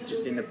I was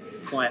just in the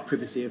quiet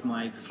privacy of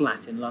my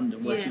flat in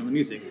London working on the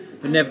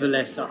music. But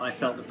nevertheless, I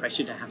felt the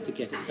pressure to have to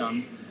get it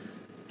done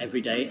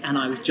every day, and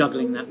I was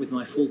juggling that with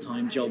my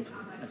full-time job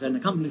as an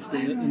accompanist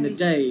in the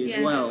day as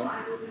well.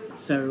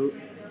 So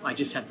I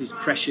just had these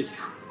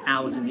precious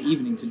hours in the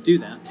evening to do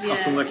that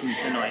after working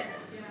into the night.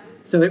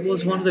 So it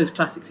was one of those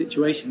classic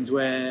situations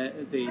where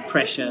the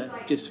pressure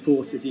just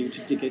forces you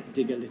to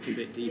dig a little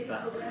bit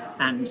deeper.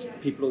 And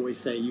people always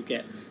say you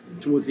get,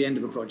 towards the end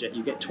of a project,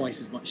 you get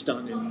twice as much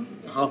done in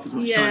half as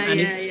much time. And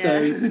it's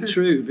so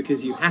true,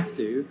 because you have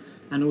to.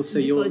 And also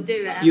you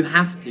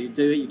have to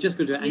do it, you've just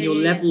got to do it. And your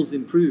level's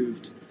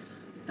improved.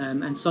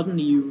 And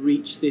suddenly you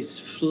reach this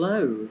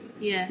flow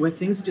where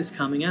things are just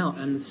coming out.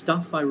 And the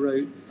stuff I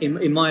wrote,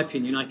 in my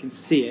opinion, I can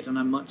see it. And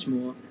I'm much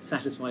more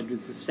satisfied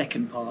with the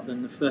second part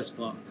than the first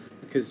part,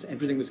 because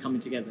everything was coming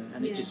together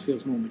and it just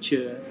feels more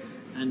mature.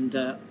 And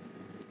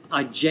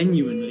I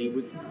genuinely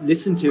would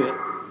listen to it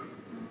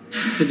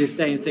to this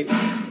day and think,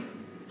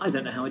 I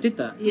don't know how I did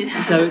that.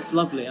 So it's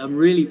lovely. I'm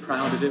really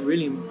proud of it,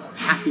 really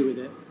happy with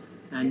it.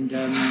 And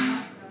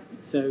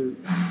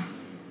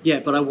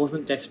but I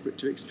wasn't desperate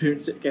to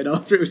experience it again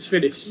after it was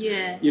finished.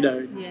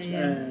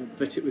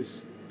 But it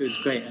was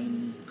great,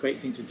 and great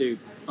thing to do.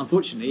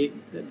 Unfortunately,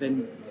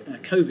 then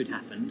COVID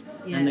happened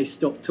and they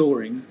stopped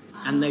touring,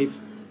 and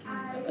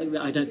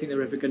I don't think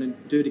they're ever going to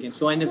do it again.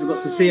 So I never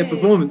got to see a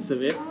performance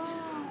of it.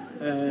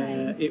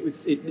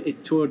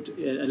 It toured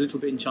a little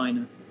bit in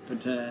China,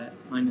 but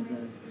I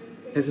never.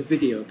 There's a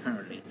video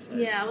apparently. So.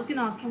 Yeah, I was going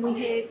to ask, can we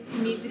hear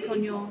music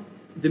on your?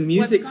 The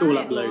music's website,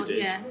 all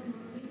uploaded.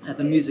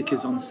 The music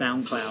is on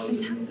SoundCloud.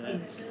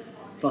 Fantastic.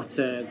 But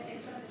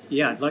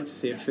I'd like to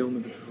see a film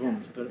of the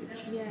performance, but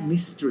it's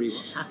mystery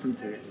what's happened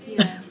to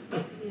it.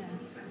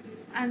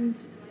 And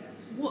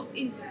what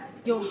is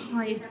your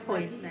highest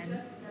point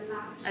then,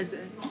 as a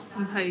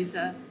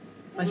composer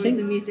or as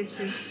a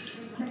musician?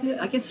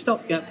 I guess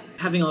Stopgap,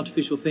 having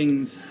artificial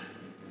things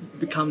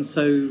become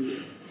so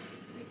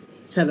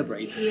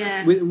celebrated,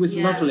 it was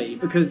lovely,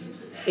 because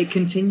it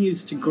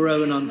continues to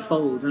grow and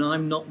unfold, and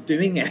I'm not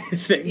doing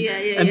anything.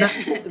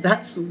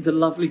 That's the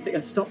lovely thing.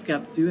 A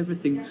Stopgap do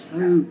everything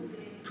so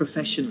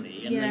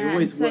professionally, and they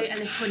always so work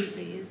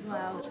eloquently as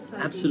well. So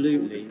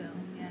absolutely.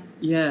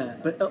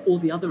 But all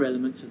the other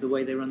elements of the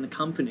way they run the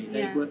company,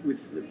 they work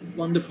with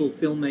wonderful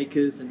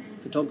filmmakers and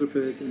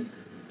photographers and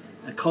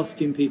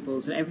costume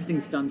peoples, and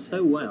everything's done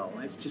so well.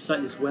 It's just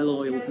like this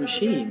well-oiled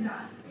machine.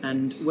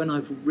 And when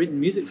I've written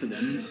music for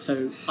them,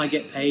 so I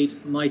get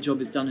paid, my job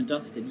is done and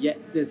dusted, yet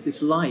there's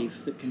this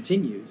life that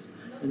continues.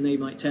 And they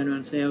might turn around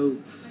and say, oh,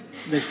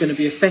 there's going to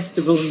be a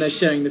festival and they're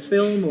showing the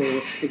film,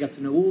 or they got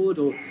an award,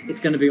 or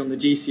it's going to be on the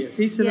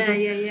GCSE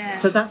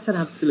syllabus. So that's an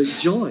absolute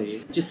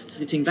joy, just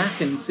sitting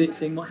back and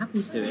seeing what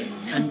happens to it.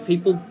 And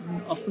people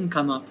often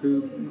come up,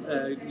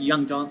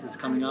 young dancers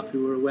coming up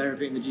who were aware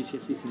of it in the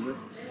GCSE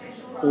syllabus,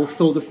 or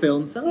saw the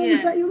film, so, oh,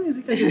 was that your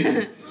music?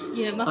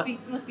 It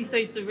must be so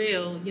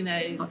surreal,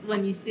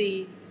 when you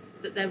see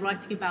that they're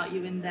writing about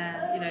you in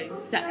their,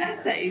 set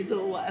essays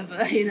or whatever,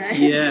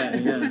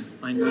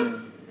 I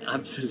know,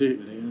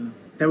 absolutely.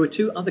 There were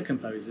two other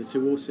composers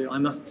who also, I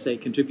must say,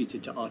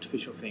 contributed to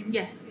artificial things.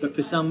 Yes. But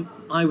for some,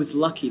 I was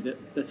lucky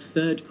that the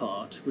third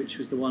part, which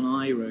was the one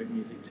I wrote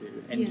music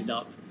to, ended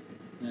up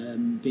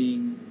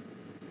being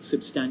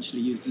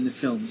substantially used in the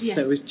film. Yes.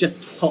 So it was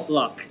just pot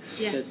luck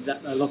that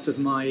a lot of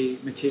my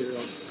material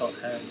got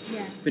heard.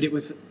 But it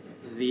was,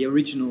 the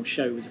original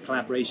show was a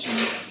collaboration,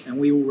 and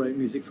we all wrote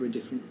music for a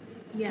different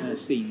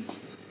scene.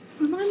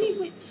 Remind me,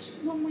 which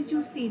one was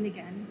your scene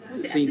again?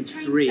 Was it Scene at the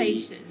train 3.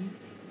 station?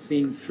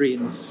 Scene 3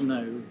 in the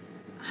snow.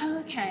 Oh,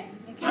 okay.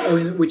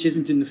 Which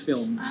isn't in the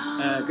film.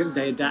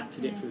 They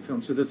adapted it for the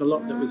film, so there's a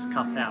lot that was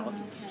cut out.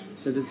 Okay.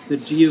 So there's the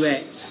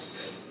duet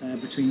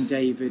between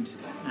David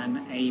and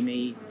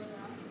Amy,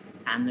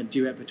 and the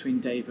duet between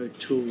David,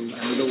 Toole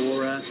and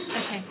Laura.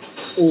 Okay.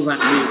 All that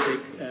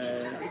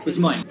music was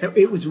mine. So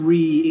it was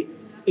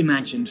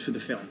reimagined for the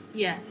film.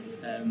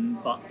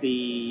 But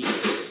the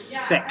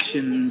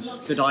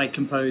sections that I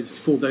composed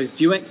for those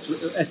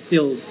duets are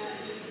still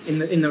in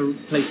the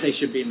place they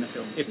should be in the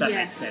film, if that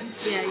makes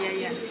sense.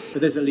 But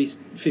there's at least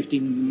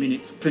 15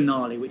 minutes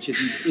finale which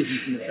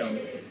isn't in the film.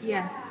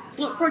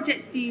 What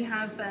projects do you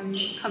have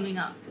coming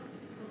up?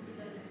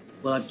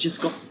 Well, I've just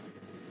got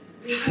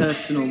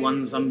personal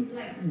ones I'm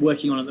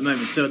working on at the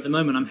moment. So at the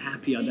moment I'm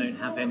happy I don't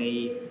have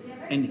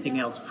anything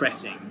else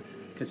pressing,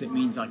 because it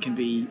means I can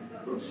be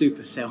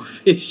super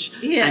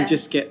selfish and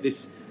just get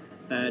this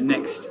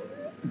next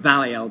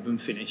ballet album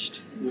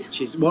finished,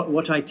 which is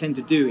what I tend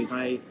to do. Is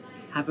I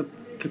have a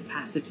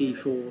capacity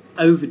for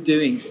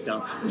overdoing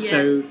stuff,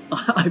 so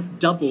I've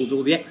doubled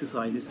all the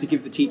exercises to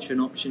give the teacher an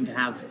option to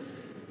have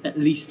at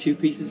least 2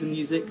 pieces of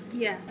music.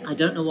 I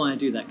don't know why I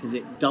do that, because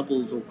it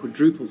doubles or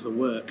quadruples the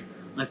work.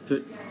 I've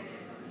put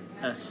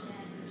a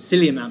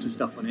silly amount of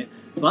stuff on it,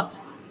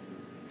 but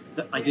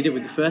I did it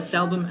with the first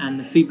album, and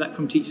the feedback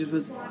from teachers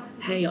was,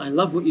 hey, I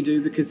love what you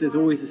do because there's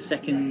always a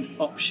second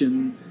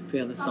option for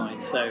the other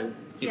side, so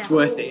it's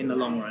worth it in the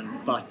long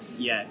run. But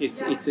yeah,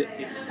 it's an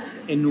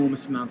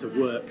enormous amount of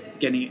work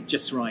getting it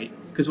just right,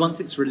 because once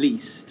it's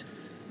released,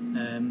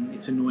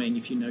 it's annoying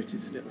if you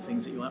notice little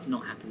things that you're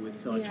not happy with.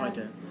 So I try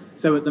to.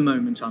 So at the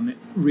moment, I'm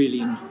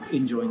really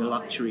enjoying the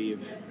luxury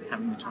of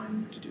having the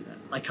time to do that.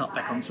 I cut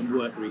back on some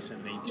work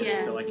recently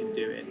just so I can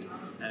do it.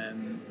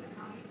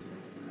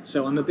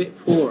 So I'm a bit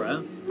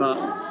poorer, but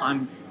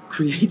I'm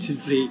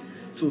creatively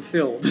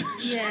fulfilled.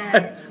 So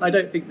I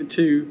don't think the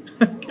two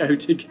go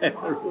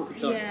together all the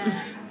time.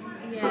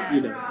 But,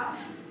 you know,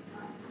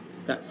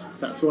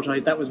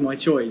 that was my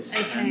choice.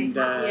 Okay. And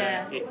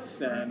it's.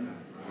 But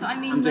I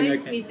mean,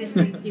 most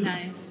musicians, you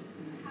know.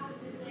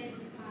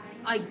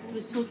 I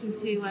was talking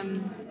to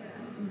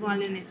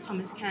violinist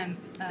Thomas Kemp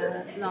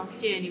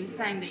last year, and he was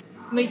saying that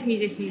most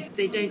musicians,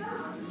 they don't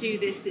do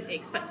this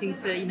expecting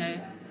to, you know,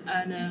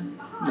 earn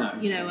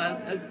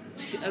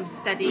a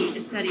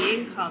steady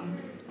income.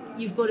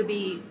 You've got to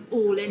be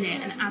all in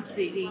it and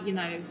absolutely, you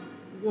know,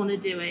 want to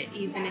do it,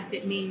 even if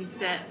it means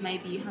that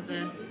maybe you have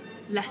a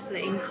lesser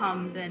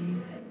income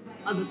than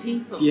other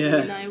people. You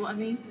know what I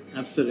mean?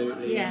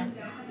 Absolutely. Yeah.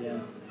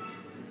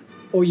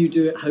 Or you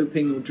do it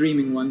hoping or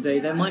dreaming one day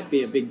there might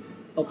be a big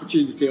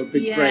opportunity or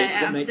big break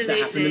that makes that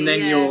happen,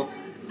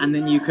 and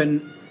then you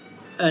can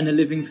earn a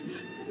living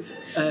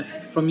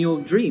from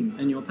your dream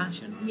and your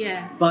passion.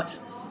 But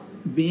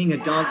being a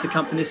dance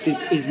accompanist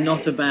is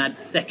not a bad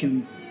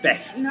second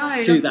best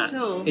to that.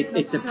 At all.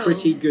 It's a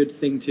pretty good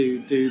thing to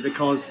do,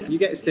 because you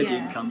get a steady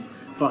income,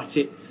 but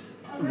it's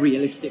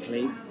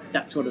realistically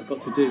that's what I've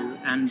got to do,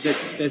 and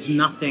there's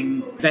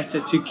nothing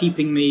better to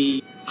keeping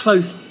me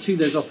close to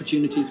those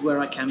opportunities where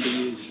I can be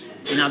used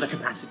in other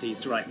capacities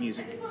to write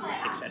music,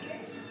 etc.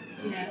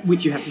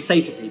 Which you have to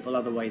say to people,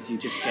 otherwise you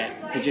just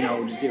get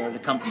pigeonholed as you're an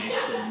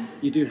accompanist, and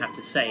you do have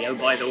to say, oh,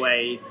 by the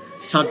way,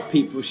 tug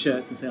people's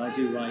shirts and say I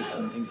do write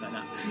and things like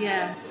that.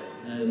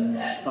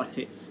 But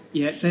it's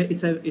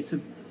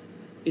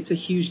a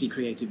hugely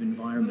creative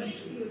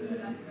environment.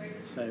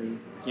 It's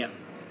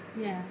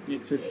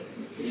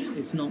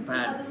not a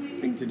bad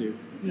thing to do.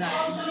 No,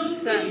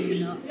 certainly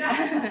not.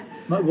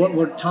 But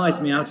what tires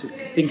me out is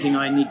thinking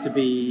I need to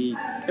be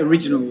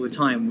original all the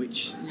time,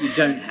 which you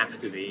don't have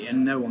to be,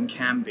 and no one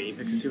can be,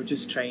 because you're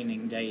just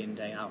training day in,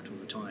 day out all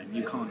the time.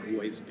 You can't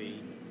always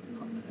be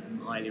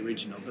highly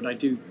original, but I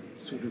do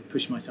sort of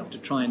push myself to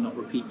try and not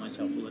repeat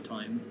myself all the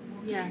time.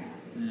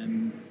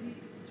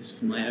 Just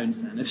for my own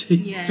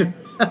sanity.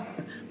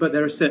 But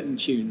there are certain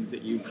tunes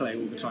that you play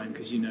all the time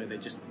because you know they're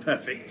just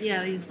perfect.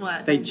 They just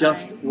work. They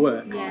just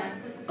work.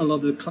 A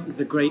lot of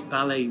the great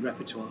ballet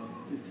repertoire,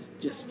 it's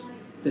just,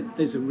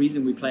 there's a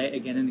reason we play it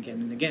again and again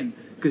and again,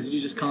 because you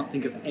just can't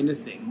think of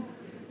anything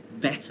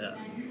better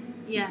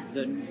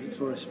than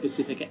for a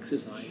specific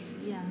exercise.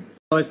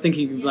 I was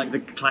thinking, like, the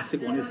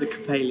classic one is the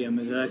Coppelia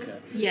Mazurka,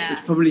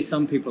 which probably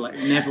some people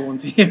never want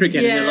to hear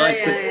again in their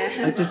life, but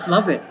I just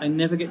love it. I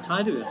never get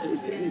tired of it.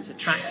 It's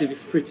attractive,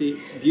 it's pretty,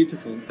 it's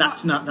beautiful.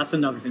 That's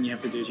another thing you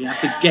have to do, is you have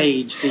to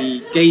gauge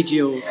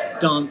your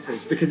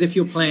dancers, because if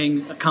you're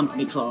playing a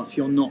company class,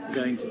 you're not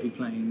going to be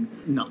playing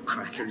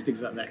Nutcracker and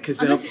things like that.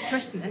 Unless it's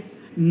Christmas.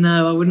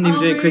 No, I wouldn't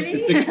even do it at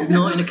Christmas, but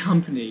not in a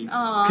company.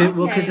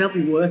 Well, because they'll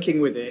be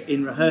working with it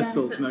in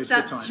rehearsals most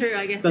of the time. That's true,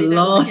 I guess. The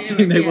last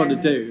thing they want to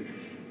do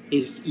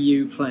is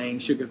you playing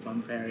Sugar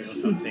Plum Fairy or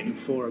something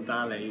for a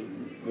ballet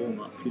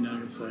warm-up, you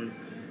know. So,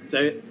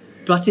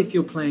 but if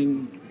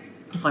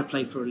I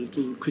play for a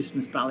little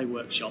Christmas ballet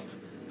workshop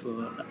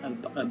for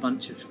a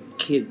bunch of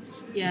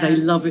kids, they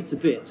love it a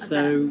bit.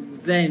 So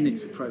then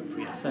it's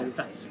appropriate. So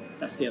that's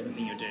the other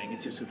thing you're doing,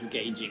 is you're sort of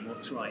gauging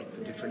what's right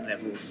for different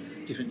levels,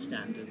 different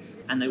standards,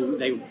 and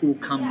they all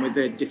come with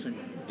their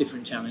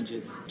different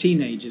challenges.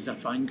 Teenagers, I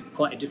find,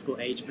 quite a difficult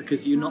age,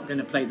 because you're not going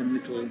to play them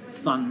little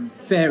fun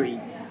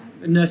fairy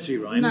nursery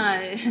rhymes,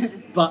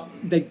 but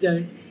they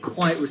don't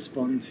quite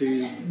respond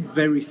to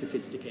very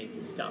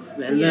sophisticated stuff.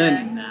 They're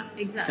learning that.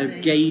 So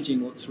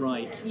gauging what's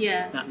right,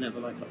 that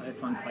level I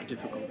find quite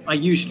difficult. I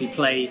usually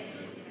play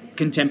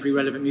contemporary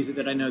relevant music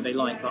that I know they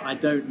like, but I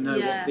don't know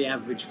what the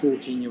average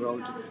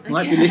 14-year-old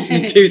might be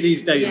listening to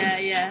these days.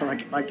 So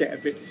I get a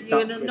bit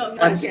stuck.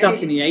 I'm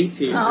stuck in the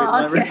 80s with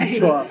my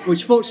repertoire,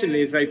 which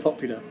fortunately is very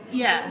popular.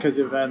 Because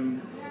of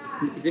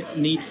is it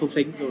Needful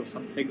Things or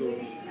something, or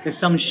there's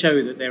some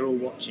show that they're all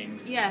watching.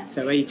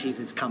 So 80s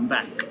has come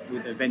back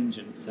with a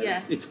vengeance. So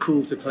it's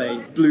cool to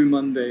play Blue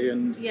Monday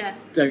and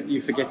Don't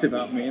You Forget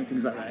About Me and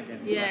things like that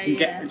again. So I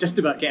can just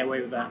about get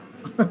away with that.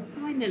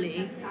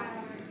 Finally,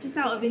 just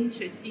out of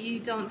interest, do you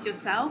dance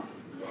yourself?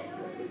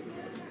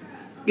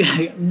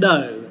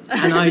 No,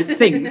 and I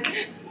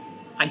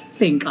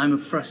think I'm a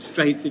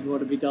frustrated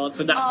wannabe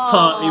dancer. That's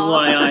partly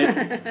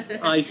why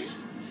I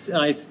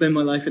spend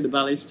my life in the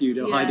ballet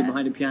studio, hiding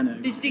behind a piano.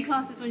 Did you do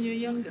classes when you were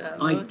younger?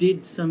 I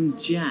did some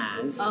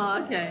jazz.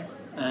 Okay.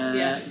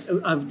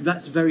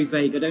 That's very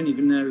vague. I don't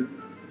even know.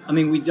 I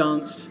mean, we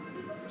danced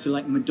to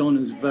like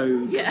Madonna's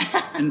Vogue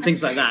and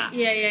things like that.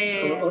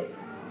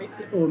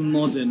 or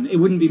modern. It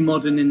wouldn't be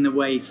modern in the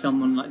way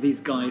someone like these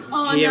guys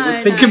Oh, here no,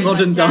 would think no, of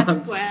modern like jazz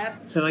dance. square.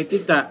 So I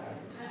did that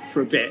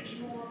for a bit,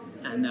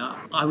 and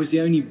I was the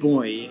only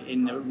boy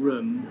in the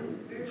room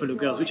full of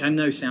girls, which I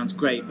know sounds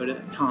great, but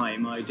at the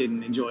time I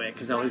didn't enjoy it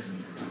because I was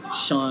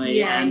shy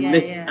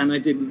and I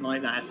didn't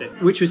like that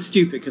aspect, which was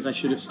stupid because I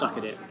should have stuck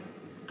at it.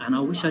 And I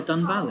wish I'd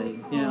done ballet.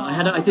 Yeah,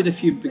 I did a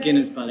few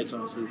beginners ballet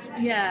classes.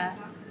 Yeah.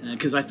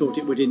 Because I thought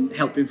it would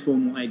help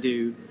inform what I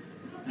do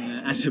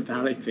as a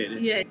ballet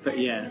pianist. Yeah. But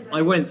yeah,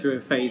 I went through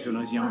a phase when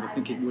I was younger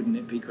thinking, wouldn't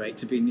it be great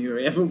to be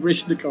Yuri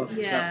Evan-Brishnikov?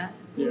 Yeah.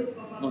 But, yeah,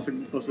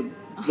 wasn't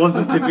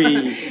to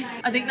be.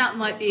 I think that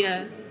might be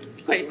a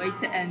great way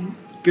to end.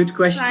 Good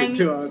question Thank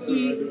to answer.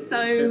 you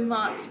so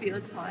much for your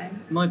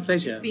time. My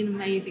pleasure. It's been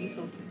amazing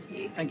talking to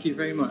you. Thank you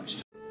very much.